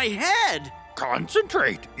rush to my head.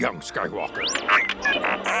 Concentrate, young Skywalker.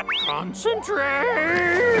 Concentrate.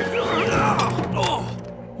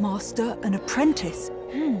 Master and apprentice.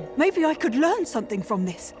 Maybe I could learn something from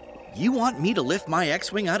this. You want me to lift my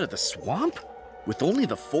X-Wing out of the swamp? With only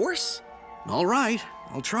the Force? All right,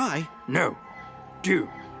 I'll try. No. Do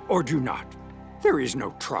or do not. There is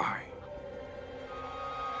no try.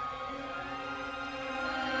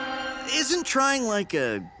 Isn't trying like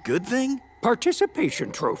a good thing?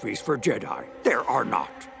 Participation trophies for Jedi. There are not.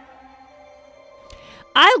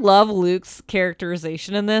 I love Luke's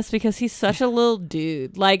characterization in this because he's such a little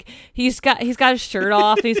dude. Like he's got his shirt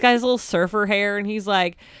off, and he's got his little surfer hair, and he's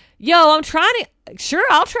like, "Yo, I'll try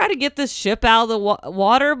to get this ship out of the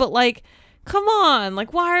water, but like, come on,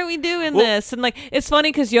 like, why aren't we doing this?" And like, it's funny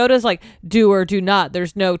because Yoda's like, "Do or do not.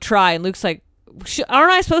 There's no try," and Luke's like,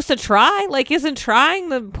 aren't I supposed to try? Like, isn't trying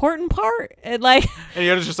the important part? And like, and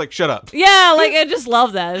Yoda's just like, shut up. Yeah, like, I just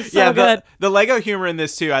love that. It's so good. The Lego humor in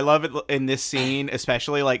this too. I love it in this scene,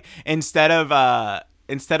 especially like instead of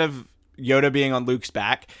Yoda being on Luke's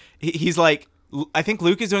back, he's like, I think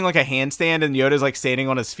Luke is doing like a handstand and Yoda's like standing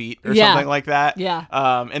on his feet or something like that. Yeah.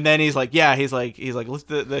 And then he's like, lift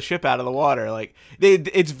the ship out of the water. Like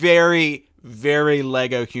it's very, very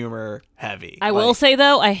Lego humor heavy. I will say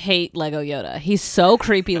though, I hate Lego Yoda. He's so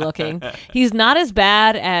creepy looking. He's not as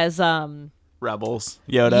bad as Rebels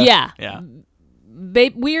Yoda. Yeah.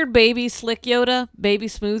 Weird baby slick Yoda, baby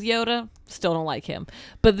smooth Yoda. Still don't like him.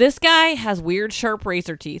 But this guy has weird sharp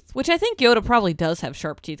razor teeth, which I think Yoda probably does have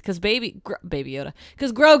sharp teeth because baby Yoda,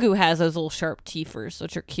 because Grogu has those little sharp teethers,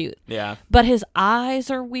 which are cute. Yeah. But his eyes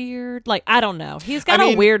are weird. Like, I don't know. He's got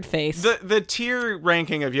a weird face. The tier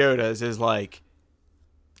ranking of Yodas is like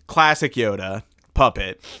classic Yoda,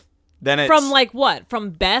 puppet. Then it's from like what?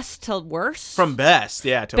 From best to worst? From best,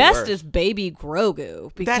 yeah, to best worst. is baby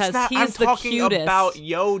Grogu because he's I'm the talking cutest. about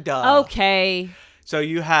Yoda. Okay. So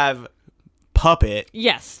you have puppet.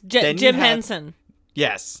 Yes, Jim Henson.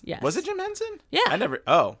 Yes. Yes. Was it Jim Henson? Yeah.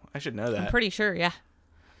 I should know that. I'm pretty sure, yeah.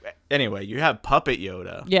 Anyway, you have puppet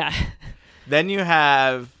Yoda. Yeah. Then you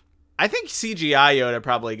have, I think CGI Yoda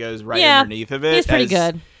probably goes right underneath of it. He's pretty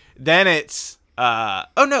good. Then it's,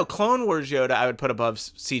 Clone Wars Yoda I would put above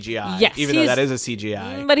CGI. Yes. Even though that is a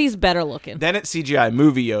CGI. But he's better looking. Then it's CGI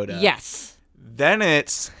movie Yoda. Yes. Then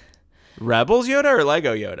it's Rebels Yoda or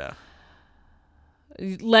Lego Yoda?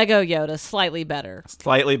 Lego Yoda, slightly better.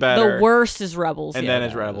 Slightly better. The worst is Rebels and Yoda. then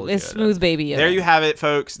it's Rebels It's Yoda. smooth baby Yoda. There you have it,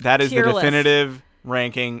 folks. That is Tier the list. definitive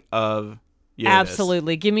ranking of Yodas.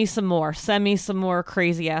 Absolutely. Give me some more. Send me some more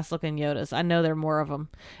crazy ass looking Yodas. I know there are more of them.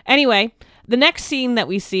 Anyway, the next scene that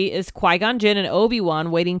we see is Qui-Gon Jinn and Obi-Wan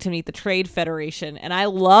waiting to meet the Trade Federation. And I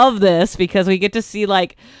love this because we get to see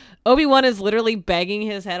like Obi-Wan is literally banging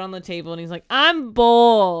his head on the table and he's like, I'm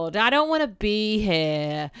bored. I don't want to be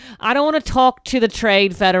here. I don't want to talk to the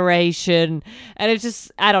Trade Federation. And it's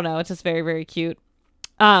just, I don't know. It's just very, very cute.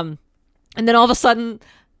 And then all of a sudden,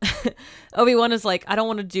 Obi-Wan is like, I don't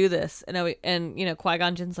want to do this. And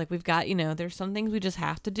Qui-Gon Jinn's like, we've got, there's some things we just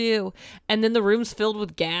have to do. And then the room's filled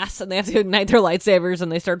with gas and they have to ignite their lightsabers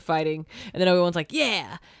and they start fighting. And then Obi-Wan's like,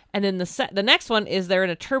 yeah. And then the next one is they're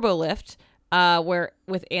in a turbo lift. Where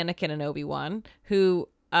with Anakin and Obi-Wan, who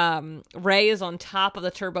Rey is on top of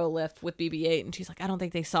the turbo lift with BB-8, and she's like, I don't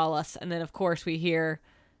think they saw us. And then of course we hear,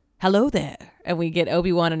 hello there, and we get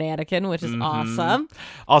Obi-Wan and Anakin, which is awesome.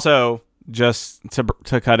 Also, just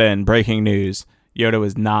to cut in, breaking news: Yoda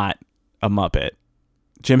was not a Muppet.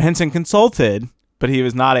 Jim Henson consulted, but he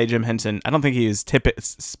was not a Jim Henson. I don't think he was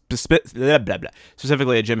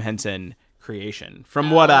specifically a Jim Henson creation,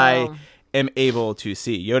 from what I am able to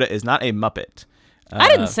see. Yoda is not a Muppet. I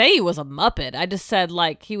didn't say he was a Muppet. I just said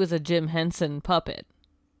like he was a Jim Henson puppet.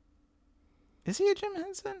 Is he a Jim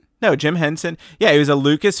Henson? No, Jim Henson. Yeah, he was a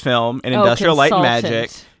Lucasfilm in Industrial Light and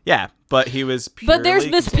Magic. Yeah, but he was purely But there's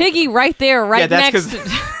Miss Piggy right there, next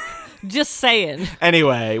to... Just saying.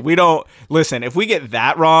 Anyway, we don't... Listen, if we get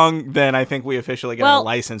that wrong, then I think we officially get our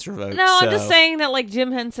license revoked. No, I'm just saying that like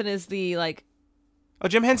Jim Henson is the like... Oh,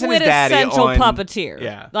 Jim Henson is daddy on... quintessential puppeteer.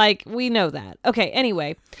 Yeah. Like, we know that. Okay,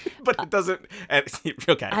 anyway. But it doesn't...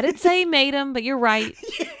 Okay. I didn't say he made him, but you're right.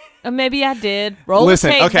 Maybe I did. Roll Listen,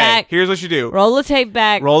 the tape okay, back. here's what you do. Roll the tape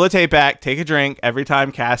back. Roll the tape back. Take a drink every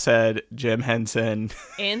time Cass said Jim Henson.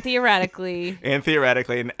 And theoretically.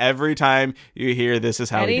 And every time you hear this is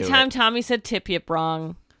how we do it. Anytime Tommy said tip yip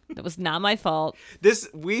wrong, that was not my fault.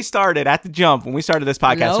 We started at the jump when we started this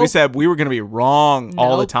podcast. Nope. We said we were going to be wrong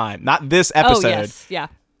all the time. Not this episode. Oh, yes. Yeah.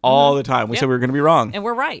 All the time. We said we were going to be wrong. And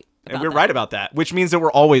we're right. Right about that, which means that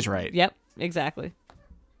we're always right. Yep, exactly.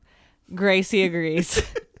 Gracie agrees.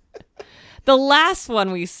 The last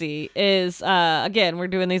one we see is, again, we're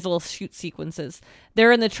doing these little shoot sequences.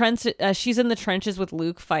 They're in the trench. She's in the trenches with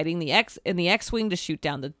Luke fighting the X-Wing to shoot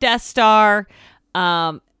down the Death Star.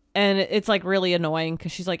 And it's like really annoying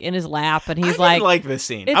because she's like in his lap and he's I didn't like this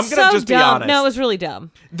scene. It's I'm going to just dumb. be honest. No, it was really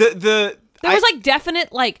dumb. There was like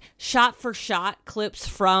definite like shot for shot clips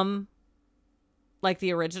from like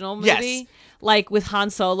the original movie. Yes. Like with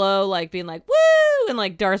Han Solo, like being like, woo, and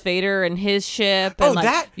like Darth Vader and his ship. And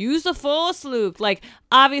like, use the Force, Luke. Like,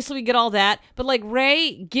 obviously we get all that, but like,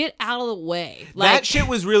 Rey, get out of the way. Like, that shit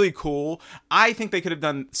was really cool. I think they could have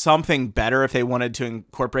done something better if they wanted to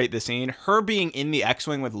incorporate the scene. Her being in the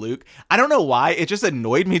X-Wing with Luke, I don't know why, it just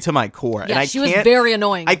annoyed me to my core. Yeah, and she was very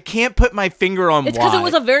annoying. I can't put my finger on it's why. because it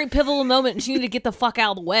was a very pivotal moment and she needed to get the fuck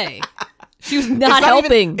out of the way. She was not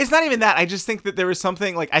helping. It's not even that. I just think that there was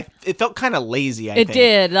something like it felt kind of lazy. I think it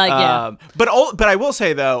did. Like yeah. But I will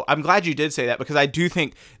say though, I'm glad you did say that because I do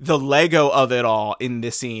think the Lego of it all in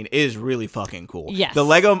this scene is really fucking cool. Yes. The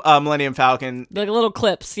Lego Millennium Falcon, the little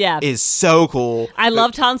clips, yeah, is so cool. I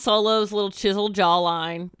loved Han Solo's little chiseled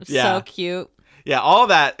jawline. Yeah. So cute. Yeah, all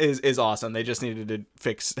that is awesome. They just needed to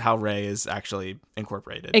fix how Rey is actually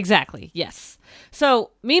incorporated. Exactly. Yes. So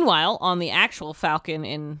meanwhile, on the actual Falcon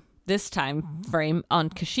in this time frame on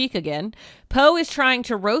Kashyyyk again, Poe is trying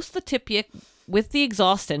to roast the Tip-Yik with the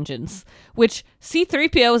exhaust engines, which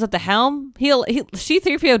C-3PO is at the helm.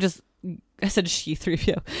 C-3PO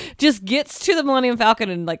just gets to the Millennium Falcon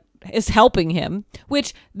and like is helping him,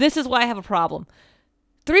 which this is why I have a problem.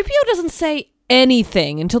 3PO doesn't say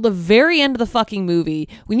anything until the very end of the fucking movie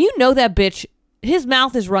when you know that bitch, his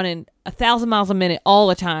mouth is running 1,000 miles a minute all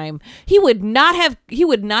the time. He would not have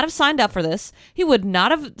signed up for this. He would not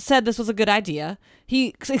have said this was a good idea.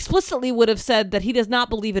 He explicitly would have said that he does not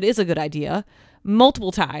believe it is a good idea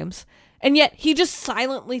multiple times. And yet he just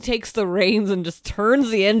silently takes the reins and just turns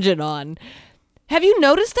the engine on. Have you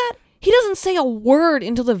noticed that? He doesn't say a word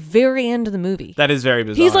until the very end of the movie. That is very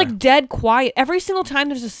bizarre. He's like dead quiet. Every single time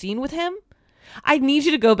there's a scene with him, I need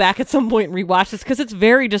you to go back at some point and rewatch this because it's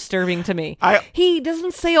very disturbing to me. He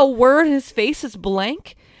doesn't say a word. His face is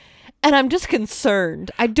blank. And I'm just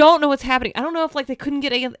concerned. I don't know what's happening. I don't know if like they couldn't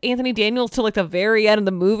get Anthony Daniels to like the very end of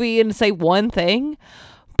the movie and say one thing.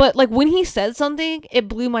 But like when he said something, it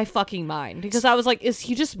blew my fucking mind because I was like, is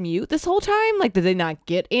he just mute this whole time? Like, did they not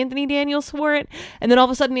get Anthony Daniels for it? And then all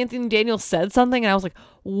of a sudden Anthony Daniels said something and I was like,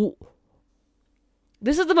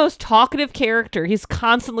 this is the most talkative character. He's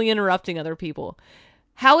constantly interrupting other people.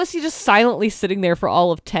 How is he just silently sitting there for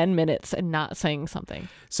all of 10 minutes and not saying something?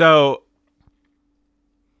 So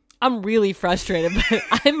I'm really frustrated, but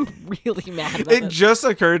I'm really mad about it. It just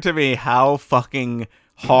occurred to me how fucking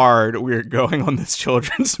hard we're going on this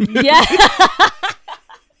children's movie. Yeah.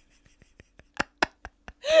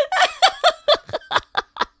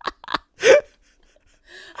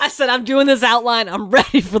 I said, I'm doing this outline. I'm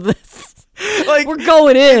ready for this. Like, we're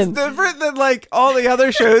going in. It's different than like all the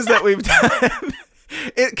other shows that we've done.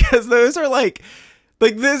 Because those are like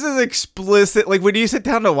this is explicit. Like when you sit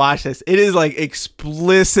down to watch this, it is like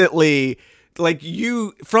explicitly like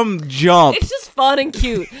you from jump. It's just fun and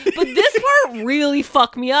cute. But this part really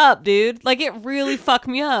fucked me up, dude. Like it really fucked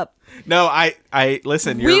me up. No, I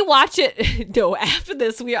listen. Rewatch it. No, after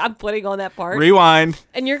this, I'm putting on that part. Rewind.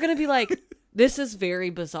 And you're gonna be like, this is very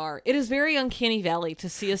bizarre. It is very uncanny valley to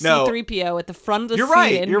see a C-3PO at the front of the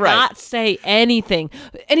scene and not say anything.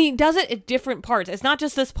 And he does it at different parts. It's not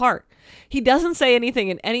just this part. He doesn't say anything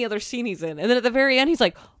in any other scene he's in. And then at the very end, he's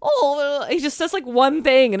like, he just says like one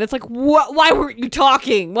thing. And it's like, what? Why weren't you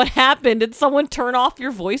talking? What happened? Did someone turn off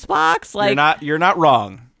your voice box? Like, you're not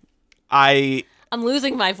wrong. I'm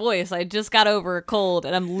losing my voice. I just got over a cold,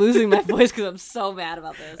 and I'm losing my voice because I'm so mad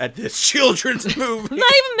about this. At this children's movie. I'm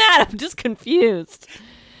not even mad. I'm just confused.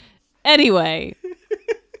 Anyway,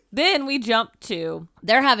 then we jump to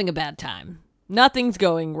they're having a bad time. Nothing's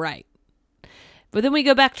going right. But then we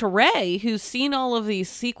go back to Rey, who's seen all of these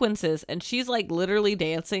sequences, and she's like literally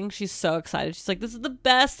dancing. She's so excited. She's like, this is the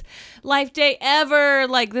best life day ever.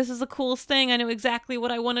 Like, this is the coolest thing. I know exactly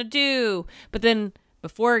what I want to do. But then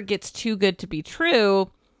before it gets too good to be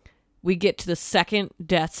true, we get to the second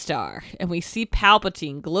Death Star, and we see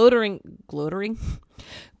Palpatine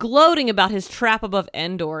gloating about his trap above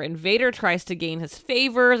Endor, and Vader tries to gain his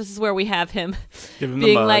favor. This is where we have him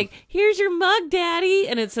being like, "Here's your mug, Daddy,"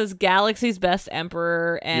 and it says "Galaxy's Best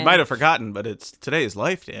Emperor." And you might have forgotten, but it's today's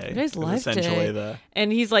Life Day. Today's Life essentially Day.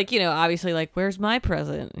 And he's like, obviously like, "Where's my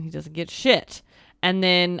present?" And he doesn't get shit. And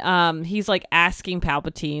then he's like asking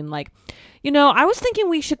Palpatine, like, I was thinking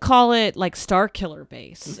we should call it like Star Killer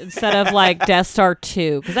Base instead of like Death Star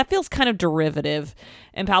 2, because that feels kind of derivative.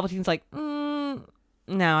 And Palpatine's like, no,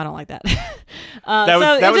 I don't like that.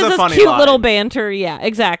 That was a funny cute line. little banter. Yeah,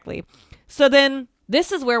 exactly. So then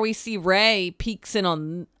this is where we see Rey peeks in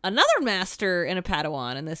on another master and a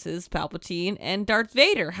Padawan, and this is Palpatine and Darth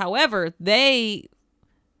Vader. However, they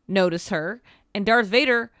notice her, and Darth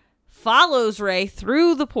Vader follows Rey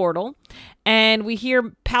through the portal, and we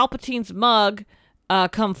hear Palpatine's mug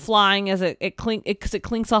come flying as it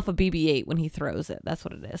clinks off a BB-8 when he throws it. That's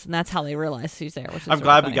what it is, and that's how they realize she's there. Which is I'm really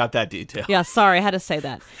glad funny. we got that detail. Yeah, sorry, I had to say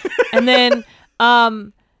that. And then,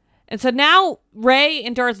 and so now Rey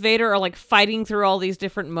and Darth Vader are like fighting through all these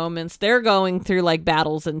different moments. They're going through like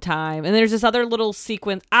battles in time, and there's this other little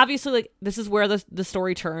sequence. Obviously, like this is where the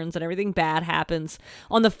story turns and everything bad happens.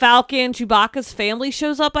 On the Falcon, Chewbacca's family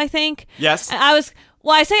shows up, I think. Yes. And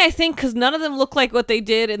I say I think because none of them look like what they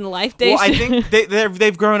did in the Life Day. Well, I think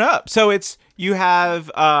they've grown up. So you have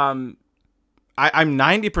I'm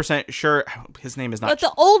 90% sure his name is not. But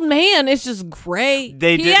the old man is just great.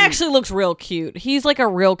 He actually looks real cute. He's like a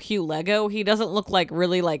real cute Lego. He doesn't look like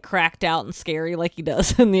really like cracked out and scary like he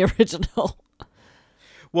does in the original.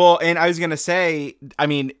 Well, and I was gonna say, I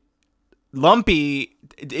mean, Lumpy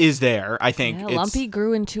is there. I think Lumpy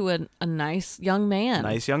grew into a nice young man.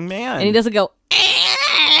 Nice young man, and he doesn't go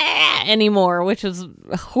anymore, which is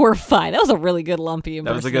horrifying. That was a really good Lumpy impersonation.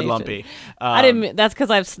 That was a good Lumpy. I didn't. That's because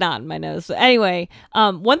I have snot in my nose. But anyway,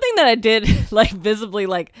 one thing that I did like visibly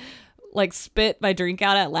like spit my drink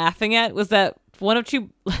out at laughing at was that one of you,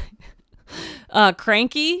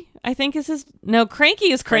 Cranky, I think is his. No,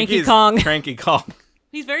 Cranky is Cranky Kong. Cranky Kong.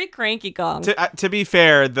 He's very Cranky Kong. To be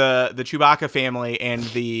fair, the Chewbacca family and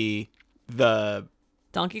the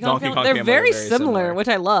Donkey Kong family, they're very similar, which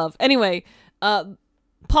I love. Anyway,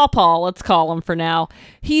 Paw, let's call him for now.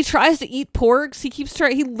 He tries to eat porgs.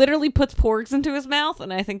 He literally puts porgs into his mouth,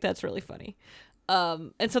 and I think that's really funny.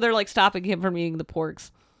 And so they're like stopping him from eating the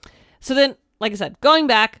porgs. So then, like I said, going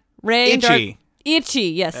back, Rey and Itchy,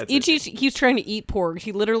 yes. That's Itchy keeps trying to eat porgs.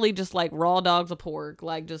 He literally just like raw dogs a porg,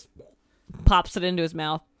 like just pops it into his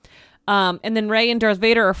mouth. And then Rey and Darth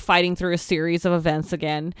Vader are fighting through a series of events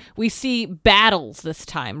again. We see battles this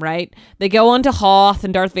time, right? They go onto Hoth,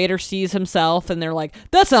 and Darth Vader sees himself, and they're like,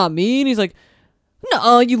 "That's not me." And he's like,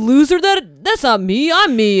 "No, you loser! That's not me.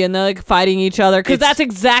 I'm me." And they're like fighting each other because that's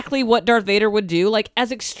exactly what Darth Vader would do. Like,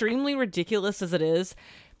 as extremely ridiculous as it is,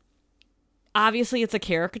 obviously it's a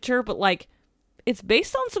caricature, but like, it's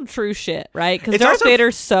based on some true shit, right? Because Darth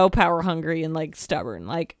Vader's so power hungry and like stubborn.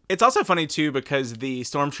 Like, it's also funny too because the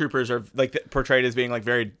stormtroopers are like portrayed as being like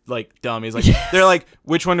very like dumb. He's like, they're like,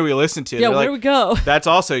 which one do we listen to? Yeah, where do we go? That's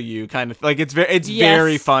also you, kind of like it's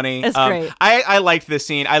very funny. It's great. I liked this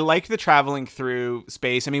scene. I liked the traveling through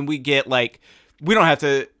space. I mean, we don't have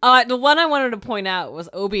to. The one I wanted to point out was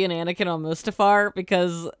Obi and Anakin on Mustafar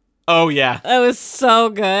because. Oh, yeah. That was so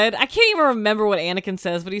good. I can't even remember what Anakin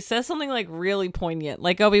says, but he says something like really poignant.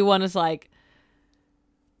 Like Obi-Wan is like,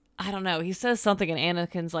 I don't know. He says something and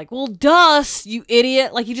Anakin's like, "Well, dust, you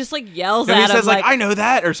idiot." Like he just like yells at him. He says like, "I know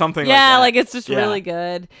that," or something like that. Yeah, like it's just really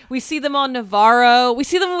good. We see them on Navarro. We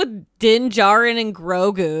see them with Din Djarin and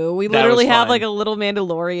Grogu. We literally have like a little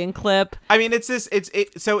Mandalorian clip. I mean,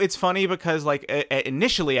 so it's funny because like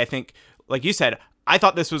initially I think, like you said, I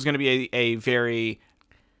thought this was going to be a very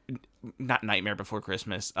not Nightmare Before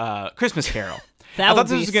Christmas, Christmas Carol. I thought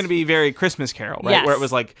this was going to be very Christmas Carol, right? Yes. Where it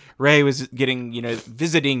was like Rey was getting,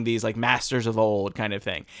 visiting these like masters of old kind of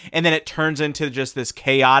thing. And then it turns into just this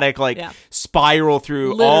chaotic spiral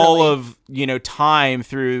through all of, time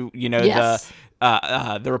through,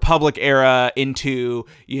 the Republic era into,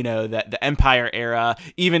 the Empire era.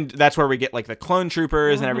 Even that's where we get like the clone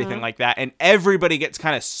troopers and everything like that. And everybody gets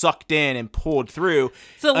kind of sucked in and pulled through.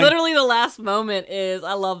 So literally the last moment is,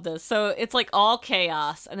 I love this. So it's like all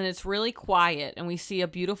chaos and then it's really quiet. And we see a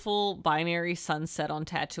beautiful binary sunset on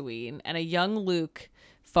Tatooine and a young Luke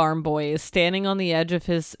farm boy is standing on the edge of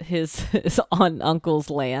his aunt and uncle's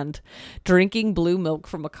land, drinking blue milk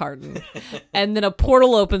from a carton. And then a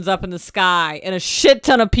portal opens up in the sky, and a shit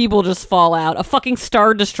ton of people just fall out. A fucking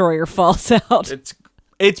Star Destroyer falls out.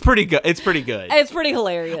 It's pretty good. It's pretty good. It's pretty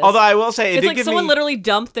hilarious. Although I will say, it's like someone literally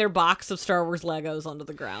dumped their box of Star Wars Legos onto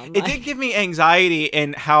the ground. It did give me anxiety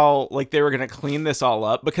in how like they were gonna clean this all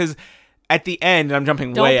up, because at the end, and I'm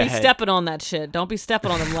jumping way ahead. Don't be stepping on that shit. Don't be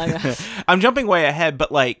stepping on them Legos. I'm jumping way ahead,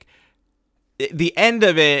 but like the end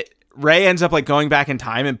of it, Rey ends up like going back in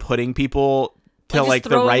time and putting people to like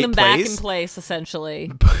the right them place. Back in place,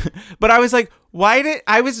 essentially. But I was like,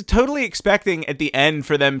 I was totally expecting at the end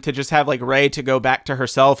for them to just have like Rey to go back to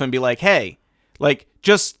herself and be like, hey, like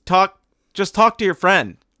just talk to your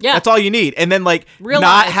friend. Yeah. That's all you need. And then like Realize,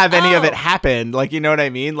 not have any of it happen. Like, you know what I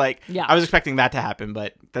mean? Like, yeah. I was expecting that to happen,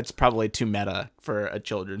 but that's probably too meta for a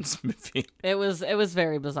children's movie. It was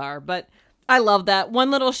very bizarre, but I love that. One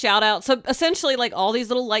little shout out. So essentially, like, all these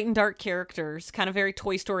little light and dark characters, kind of very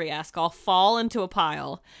Toy Story-esque, all fall into a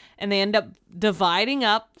pile, and they end up dividing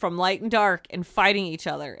up from light and dark and fighting each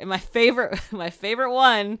other. And my favorite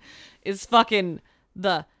one is fucking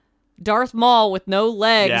the Darth Maul with no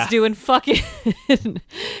legs doing fucking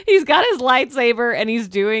he's got his lightsaber and he's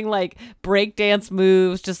doing like breakdance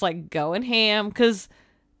moves, just like going ham. Because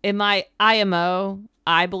in my IMO,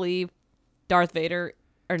 I believe I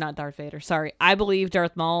believe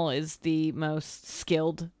Darth Maul is the most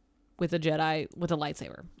skilled with a Jedi with a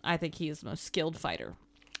lightsaber. I think he is the most skilled fighter,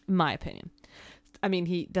 in my opinion. I mean,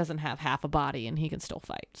 he doesn't have half a body and he can still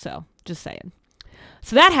fight. So, just saying.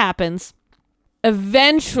 So that happens.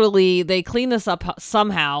 Eventually, they clean this up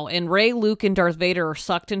somehow, and Rey, Luke, and Darth Vader are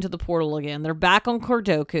sucked into the portal again. They're back on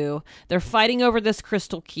Kordoku. They're fighting over this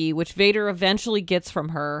crystal key, which Vader eventually gets from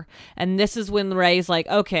her. And this is when Rey's like,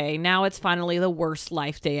 okay, now it's finally the worst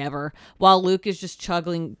life day ever, while Luke is just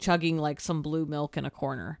chugging like some blue milk in a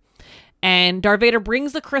corner. And Darth Vader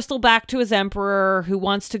brings the crystal back to his Emperor, who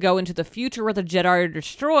wants to go into the future where the Jedi are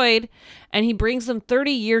destroyed, and he brings them 30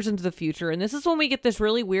 years into the future. And this is when we get this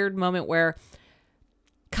really weird moment where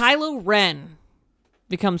Kylo Ren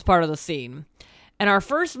becomes part of the scene. And our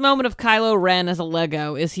first moment of Kylo Ren as a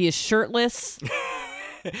Lego is he is shirtless.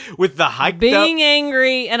 With the hiked being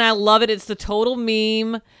angry, and I love it. It's the total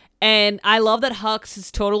meme. And I love that Hux is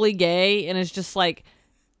totally gay and is just like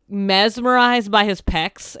mesmerized by his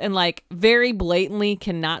pecs and like very blatantly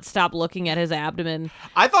cannot stop looking at his abdomen.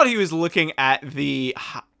 I thought he was looking at the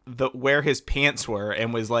where his pants were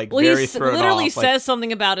and was like very thrown off. He literally says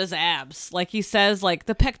something about his abs. Like he says like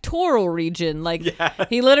the pectoral region. Like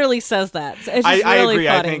he literally says that. It's just I really agree.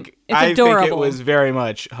 funny. I adorable. think it was very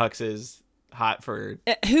much Hux's hot for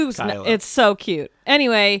Kylo. It's so cute.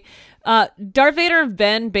 Anyway, Darth Vader and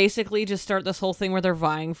Ben basically just start this whole thing where they're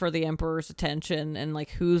vying for the Emperor's attention and like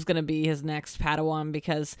who's going to be his next Padawan,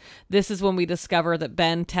 because this is when we discover that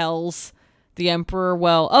Ben tells the Emperor,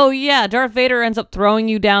 well, oh yeah, Darth Vader ends up throwing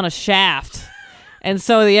you down a shaft. And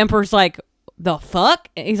so the Emperor's like, the fuck?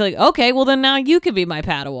 And he's like, okay, well then now you can be my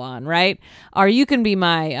Padawan, right? Or you can be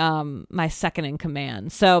my my second in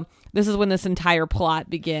command. So this is when this entire plot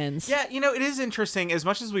begins. Yeah, you know, it is interesting. As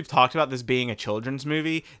much as we've talked about this being a children's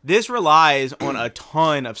movie, this relies on a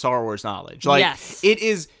ton of Star Wars knowledge. Like, yes. It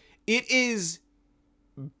is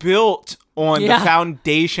built on the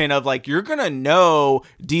foundation of like, you're gonna know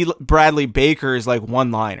Bradley Baker's like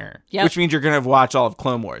one-liner, which means you're gonna have watched all of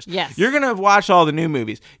Clone Wars. Yes, you're gonna have watched all the new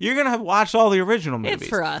movies. You're gonna have watched all the original movies. It's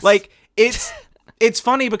for us. Like it's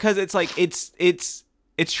funny because it's like it's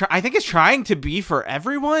I think it's trying to be for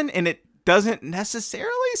everyone, and it doesn't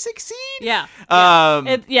necessarily succeed. Yeah.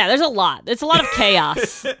 There's a lot. It's a lot of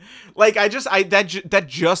chaos. Like that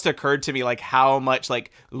just occurred to me, like how much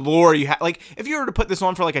like lore you have. Like if you were to put this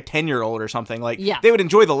on for like a 10-year-old or something, like they would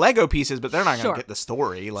enjoy the Lego pieces, but they're not going to get the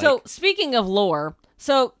story. Like, so speaking of lore,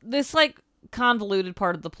 so this like convoluted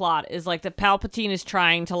part of the plot is like that Palpatine is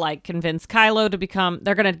trying to like convince Kylo to become.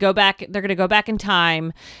 They're gonna go back in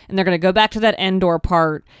time, and they're gonna go back to that Endor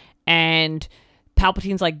part, and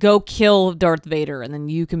Palpatine's like, go kill Darth Vader, and then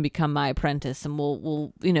you can become my apprentice, and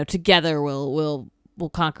we'll together we'll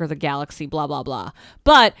conquer the galaxy, blah blah blah.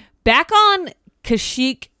 But back on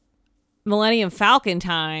Kashyyyk Millennium Falcon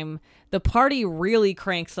time, the party really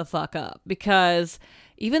cranks the fuck up, because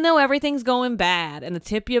even though everything's going bad and the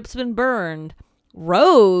tip-yip's been burned,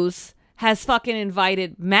 Rose has fucking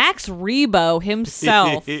invited Max Rebo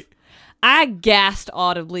himself. I gasped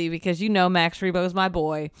audibly because Max Rebo is my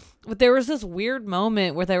boy. But there was this weird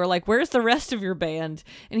moment where they were like, where's the rest of your band?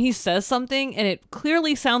 And he says something, and it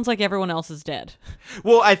clearly sounds like everyone else is dead.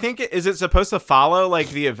 Well, I think, is it supposed to follow,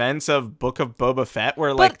 like, the events of Book of Boba Fett,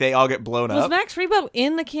 where, like, they all get blown up? Was Max Rebo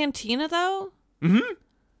in the cantina, though? Mm-hmm.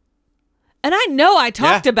 And I know I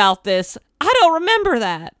talked about this. I don't remember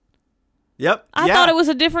that. Yep. I thought it was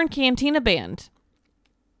a different cantina band.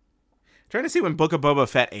 Trying to see when Book of Boba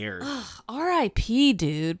Fett aired. R.I.P.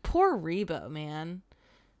 dude. Poor Rebo, man.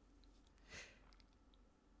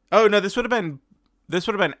 Oh no, this would have been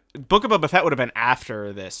Book of Boba Fett would have been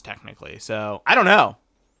after this technically. So I don't know,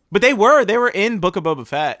 but they were in Book of Boba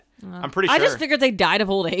Fett. I'm pretty sure. I just figured they died of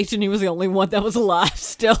old age, and he was the only one that was alive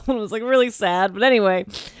still. And it was like really sad. But anyway,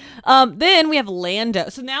 then we have Lando.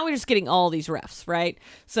 So now we're just getting all these refs, right?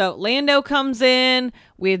 So Lando comes in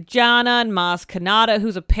with Jana and Maz Kanata,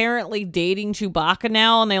 who's apparently dating Chewbacca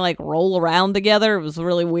now, and they like roll around together. It was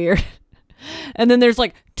really weird. And then there's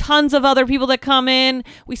like tons of other people that come in.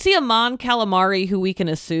 We see a Mon Calamari, who we can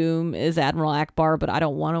assume is Admiral Akbar, but I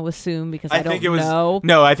don't want to assume because I don't know.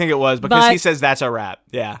 No, I think it was because he says that's a wrap.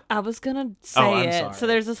 Yeah. I was going to say it. Sorry. So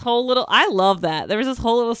there's this whole little, I love that. There was this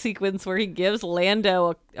whole little sequence where he gives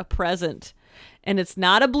Lando a present, and it's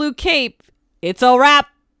not a blue cape. It's a wrap.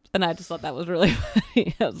 And I just thought that was really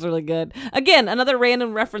funny. That was really good. Again, another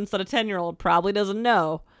random reference that a 10-year-old probably doesn't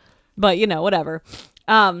know, but whatever.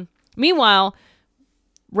 Meanwhile,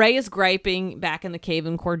 Rey is griping back in the cave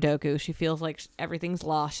in Kordoku. She feels like everything's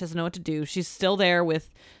lost. She doesn't know what to do. She's still there with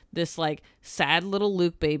this like sad little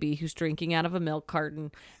Luke baby who's drinking out of a milk carton.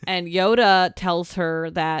 And Yoda tells her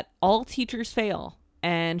that all teachers fail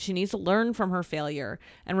and she needs to learn from her failure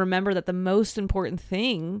and remember that the most important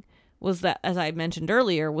thing was that, as I mentioned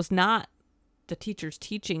earlier, was not the teachers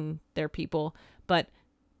teaching their people, but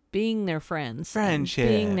being their friends. Friendship. And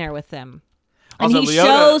being there with them. And Also, he Yoda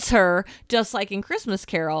shows her, just like in Christmas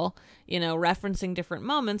Carol, referencing different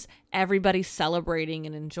moments, everybody's celebrating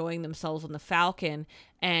and enjoying themselves on the Falcon,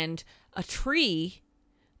 and a tree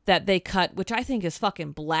that they cut, which I think is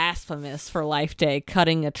fucking blasphemous for Life Day,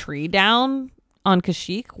 cutting a tree down on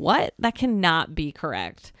Kashyyyk. What? That cannot be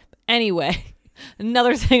correct. Anyway,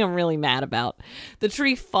 another thing I'm really mad about. The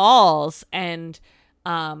tree falls, and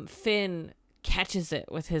Finn catches it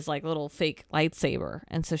with his like little fake lightsaber,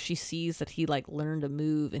 and so she sees that he like learned a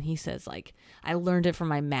move, and he says like, I learned it from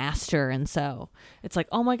my master. And so it's like,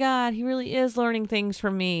 oh my god, he really is learning things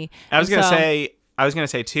from me. I was gonna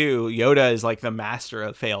say too, Yoda is like the master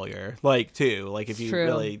of failure, like too, like if you true.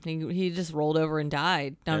 really he just rolled over and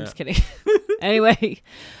died. No, I'm just kidding. Anyway,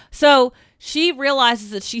 so she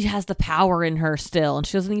realizes that she has the power in her still, and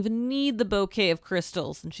she doesn't even need the bouquet of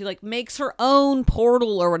crystals, and she like makes her own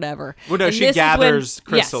portal or whatever. Well, no, and she gathers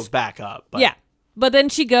crystals back up. But. Yeah. But then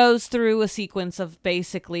she goes through a sequence of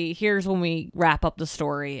basically, here's when we wrap up the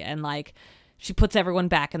story, and like she puts everyone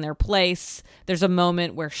back in their place. There's a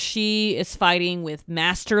moment where she is fighting with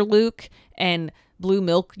Master Luke and Blue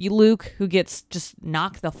Milk Luke, who gets just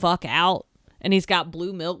knocked the fuck out. And he's got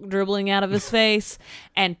blue milk dribbling out of his face,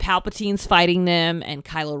 and Palpatine's fighting them, and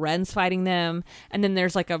Kylo Ren's fighting them. And then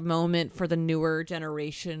there's like a moment for the newer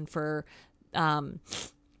generation for,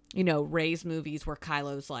 Rey's movies where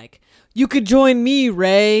Kylo's like, you could join me,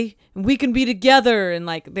 Rey, and we can be together. And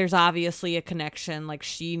like, there's obviously a connection. Like,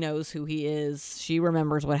 she knows who he is. She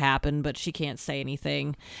remembers what happened, but she can't say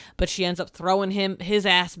anything. But she ends up throwing his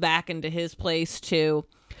ass back into his place too,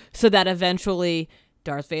 so that eventually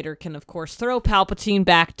Darth Vader can, of course, throw Palpatine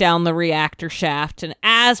back down the reactor shaft. And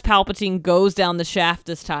as Palpatine goes down the shaft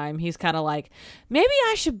this time, he's kind of like, maybe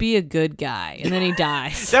I should be a good guy. And then he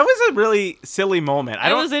dies. That was a really silly moment.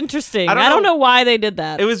 It was interesting. I don't know why they did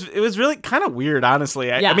that. It was really kind of weird,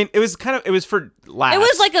 honestly. I mean, it was for laughs. It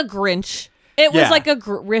was like a Grinch. It was like a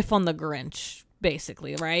riff on the Grinch,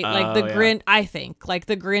 basically, right? Like the Grinch, I think. Like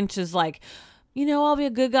the Grinch is like, I'll be a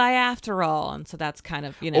good guy after all. And so that's kind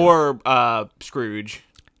of, Or Scrooge.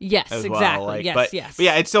 Yes, exactly. Like, yes, but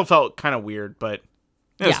yeah, it still felt kind of weird, but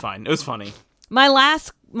it was fine. It was funny.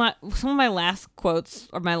 Some of my last quotes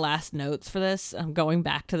or my last notes for this, I'm going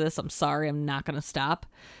back to this. I'm sorry, I'm not going to stop.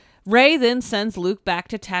 Rey then sends Luke back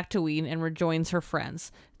to Tatooine and rejoins her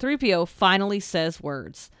friends. 3PO finally says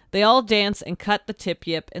words. They all dance and cut the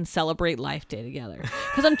tip-yip and celebrate Life Day together.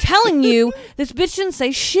 Because I'm telling you, this bitch didn't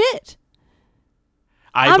say shit.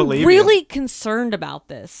 I'm really concerned about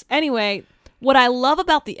this. Anyway, what I love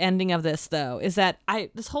about the ending of this, though, is that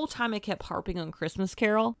this whole time I kept harping on Christmas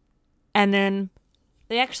Carol, and then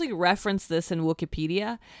they actually reference this in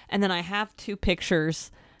Wikipedia, and then I have two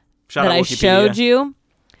pictures that I showed you.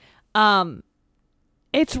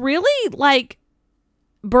 It's really like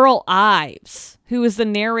Burl Ives, who is the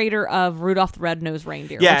narrator of Rudolph the Red-Nosed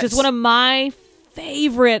Reindeer, which is one of my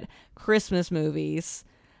favorite Christmas movies.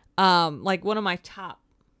 Like one of my top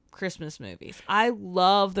Christmas movies. I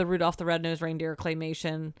love the Rudolph the Red-Nosed Reindeer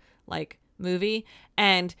claymation like movie,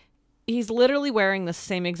 and he's literally wearing the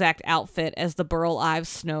same exact outfit as the Burl Ives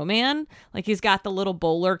snowman. Like he's got the little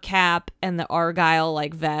bowler cap and the Argyle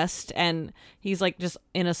like vest, and he's like just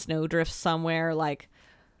in a snowdrift somewhere, like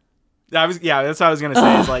That's what I was gonna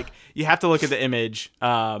say. Is like you have to look at the image.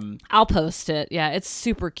 I'll post it. Yeah, it's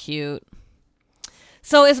super cute.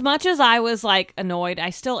 So as much as I was like annoyed,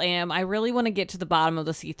 I still am. I really want to get to the bottom of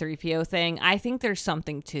the C-3PO thing. I think there's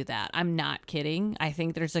something to that. I'm not kidding. I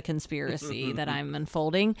think there's a conspiracy that I'm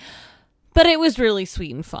unfolding. But it was really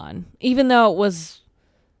sweet and fun, even though it was.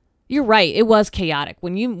 You're right. It was chaotic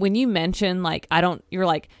when you mention like you're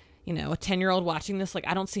like, you know, a 10-year-old watching this, like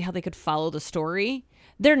I don't see how they could follow the story.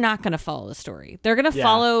 They're not going to follow the story. They're going to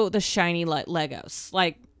follow the shiny Legos.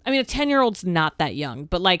 Like, I mean, a 10-year-old's not that young,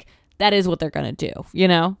 but like that is what they're going to do, you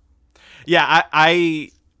know? Yeah,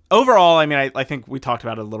 I overall, I mean, I think we talked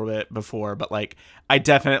about it a little bit before, but like I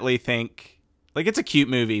definitely think like it's a cute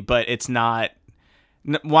movie, but it's not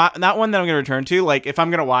one that I'm going to return to. Like if I'm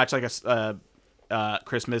going to watch like a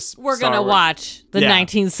Christmas, we're going to watch the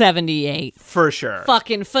 1978 for sure.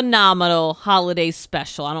 Fucking phenomenal holiday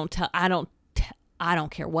special. I don't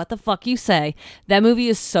care what the fuck you say. That movie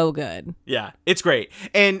is so good. Yeah, it's great.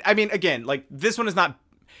 And I mean, again, like this one is not.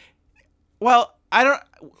 Well,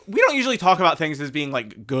 we don't usually talk about things as being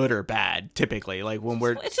like good or bad typically. Like when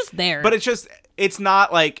it's just there. But it's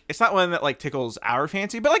not one that like tickles our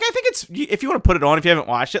fancy. But like I think it's if you want to put it on, if you haven't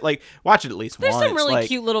watched it, like watch it at least once. There's some really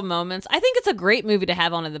cute little moments. I think it's a great movie to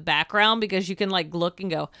have on in the background because you can like look and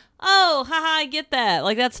go, oh, haha, I get that.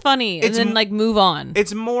 Like that's funny, and then like move on.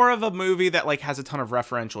 It's more of a movie that like has a ton of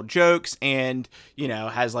referential jokes and you know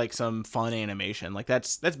has like some fun animation. Like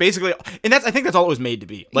that's basically, and I think that's all it was made to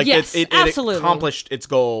be. Like yes, it accomplished its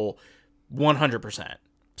goal 100%.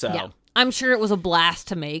 So yeah. I'm sure it was a blast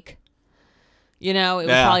to make. You know, it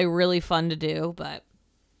was probably really fun to do, but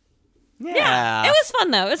yeah, it was fun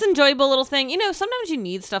though. It's an enjoyable little thing. You know, sometimes you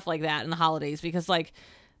need stuff like that in the holidays because like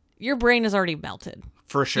your brain is already melted.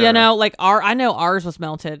 For sure. You know, like I know ours was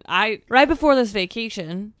melted. Right before this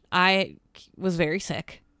vacation, I was very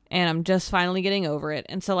sick and I'm just finally getting over it.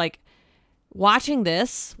 And so like watching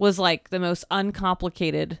this was like the most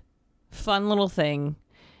uncomplicated, fun little thing.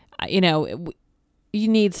 You know, you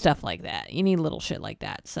need stuff like that. You need little shit like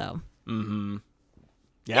that. So. Mm-hmm.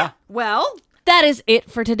 Yeah. Well, that is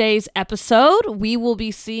it for today's episode. We will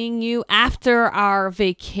be seeing you after our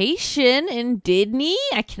vacation in Disney.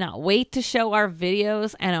 I cannot wait to show our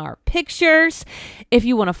videos and our pictures. If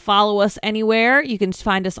you want to follow us anywhere, you can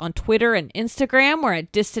find us on Twitter and Instagram. We're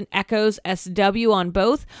at Distant Echoes SW on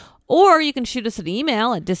both. Or you can shoot us an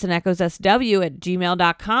email at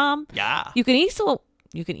distantechoessw@gmail.com. Yeah.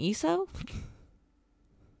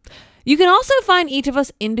 You can also find each of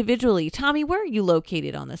us individually. Tommy, where are you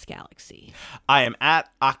located on this galaxy? I am at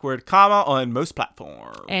Awkward Comma on most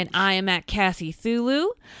platforms. And I am at Cassie Thulu.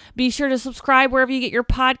 Be sure to subscribe wherever you get your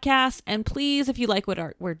podcasts. And please, if you like what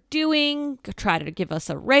we're doing, try to give us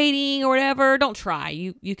a rating or whatever. Don't try.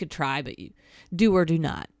 You could try, but you do or do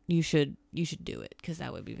not. You should do it because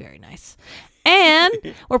that would be very nice. And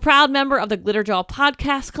we're a proud member of the Glitterjaw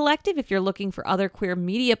Podcast Collective. If you're looking for other queer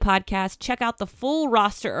media podcasts, check out the full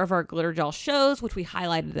roster of our Glitterjaw shows, which we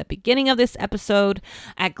highlighted at the beginning of this episode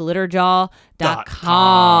at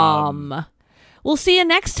glitterjaw.com. We'll see you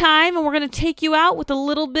next time, and we're going to take you out with a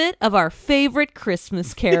little bit of our favorite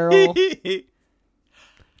Christmas carol.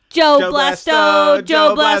 Joe Blasto,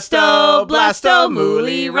 Joe Blasto, Blasto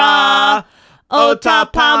Mooly Ra.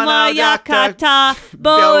 Otapama Yakata,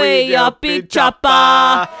 Bowie Yuppie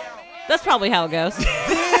Choppa. That's probably how it goes.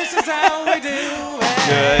 This is how we do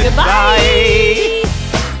it. Goodbye.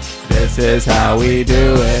 This is how we do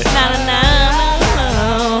it. Na na na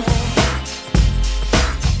na.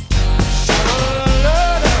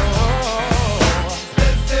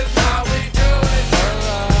 This is how we do it.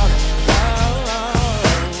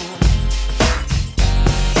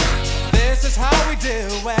 This is how we do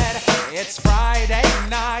it. It's Friday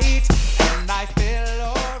night.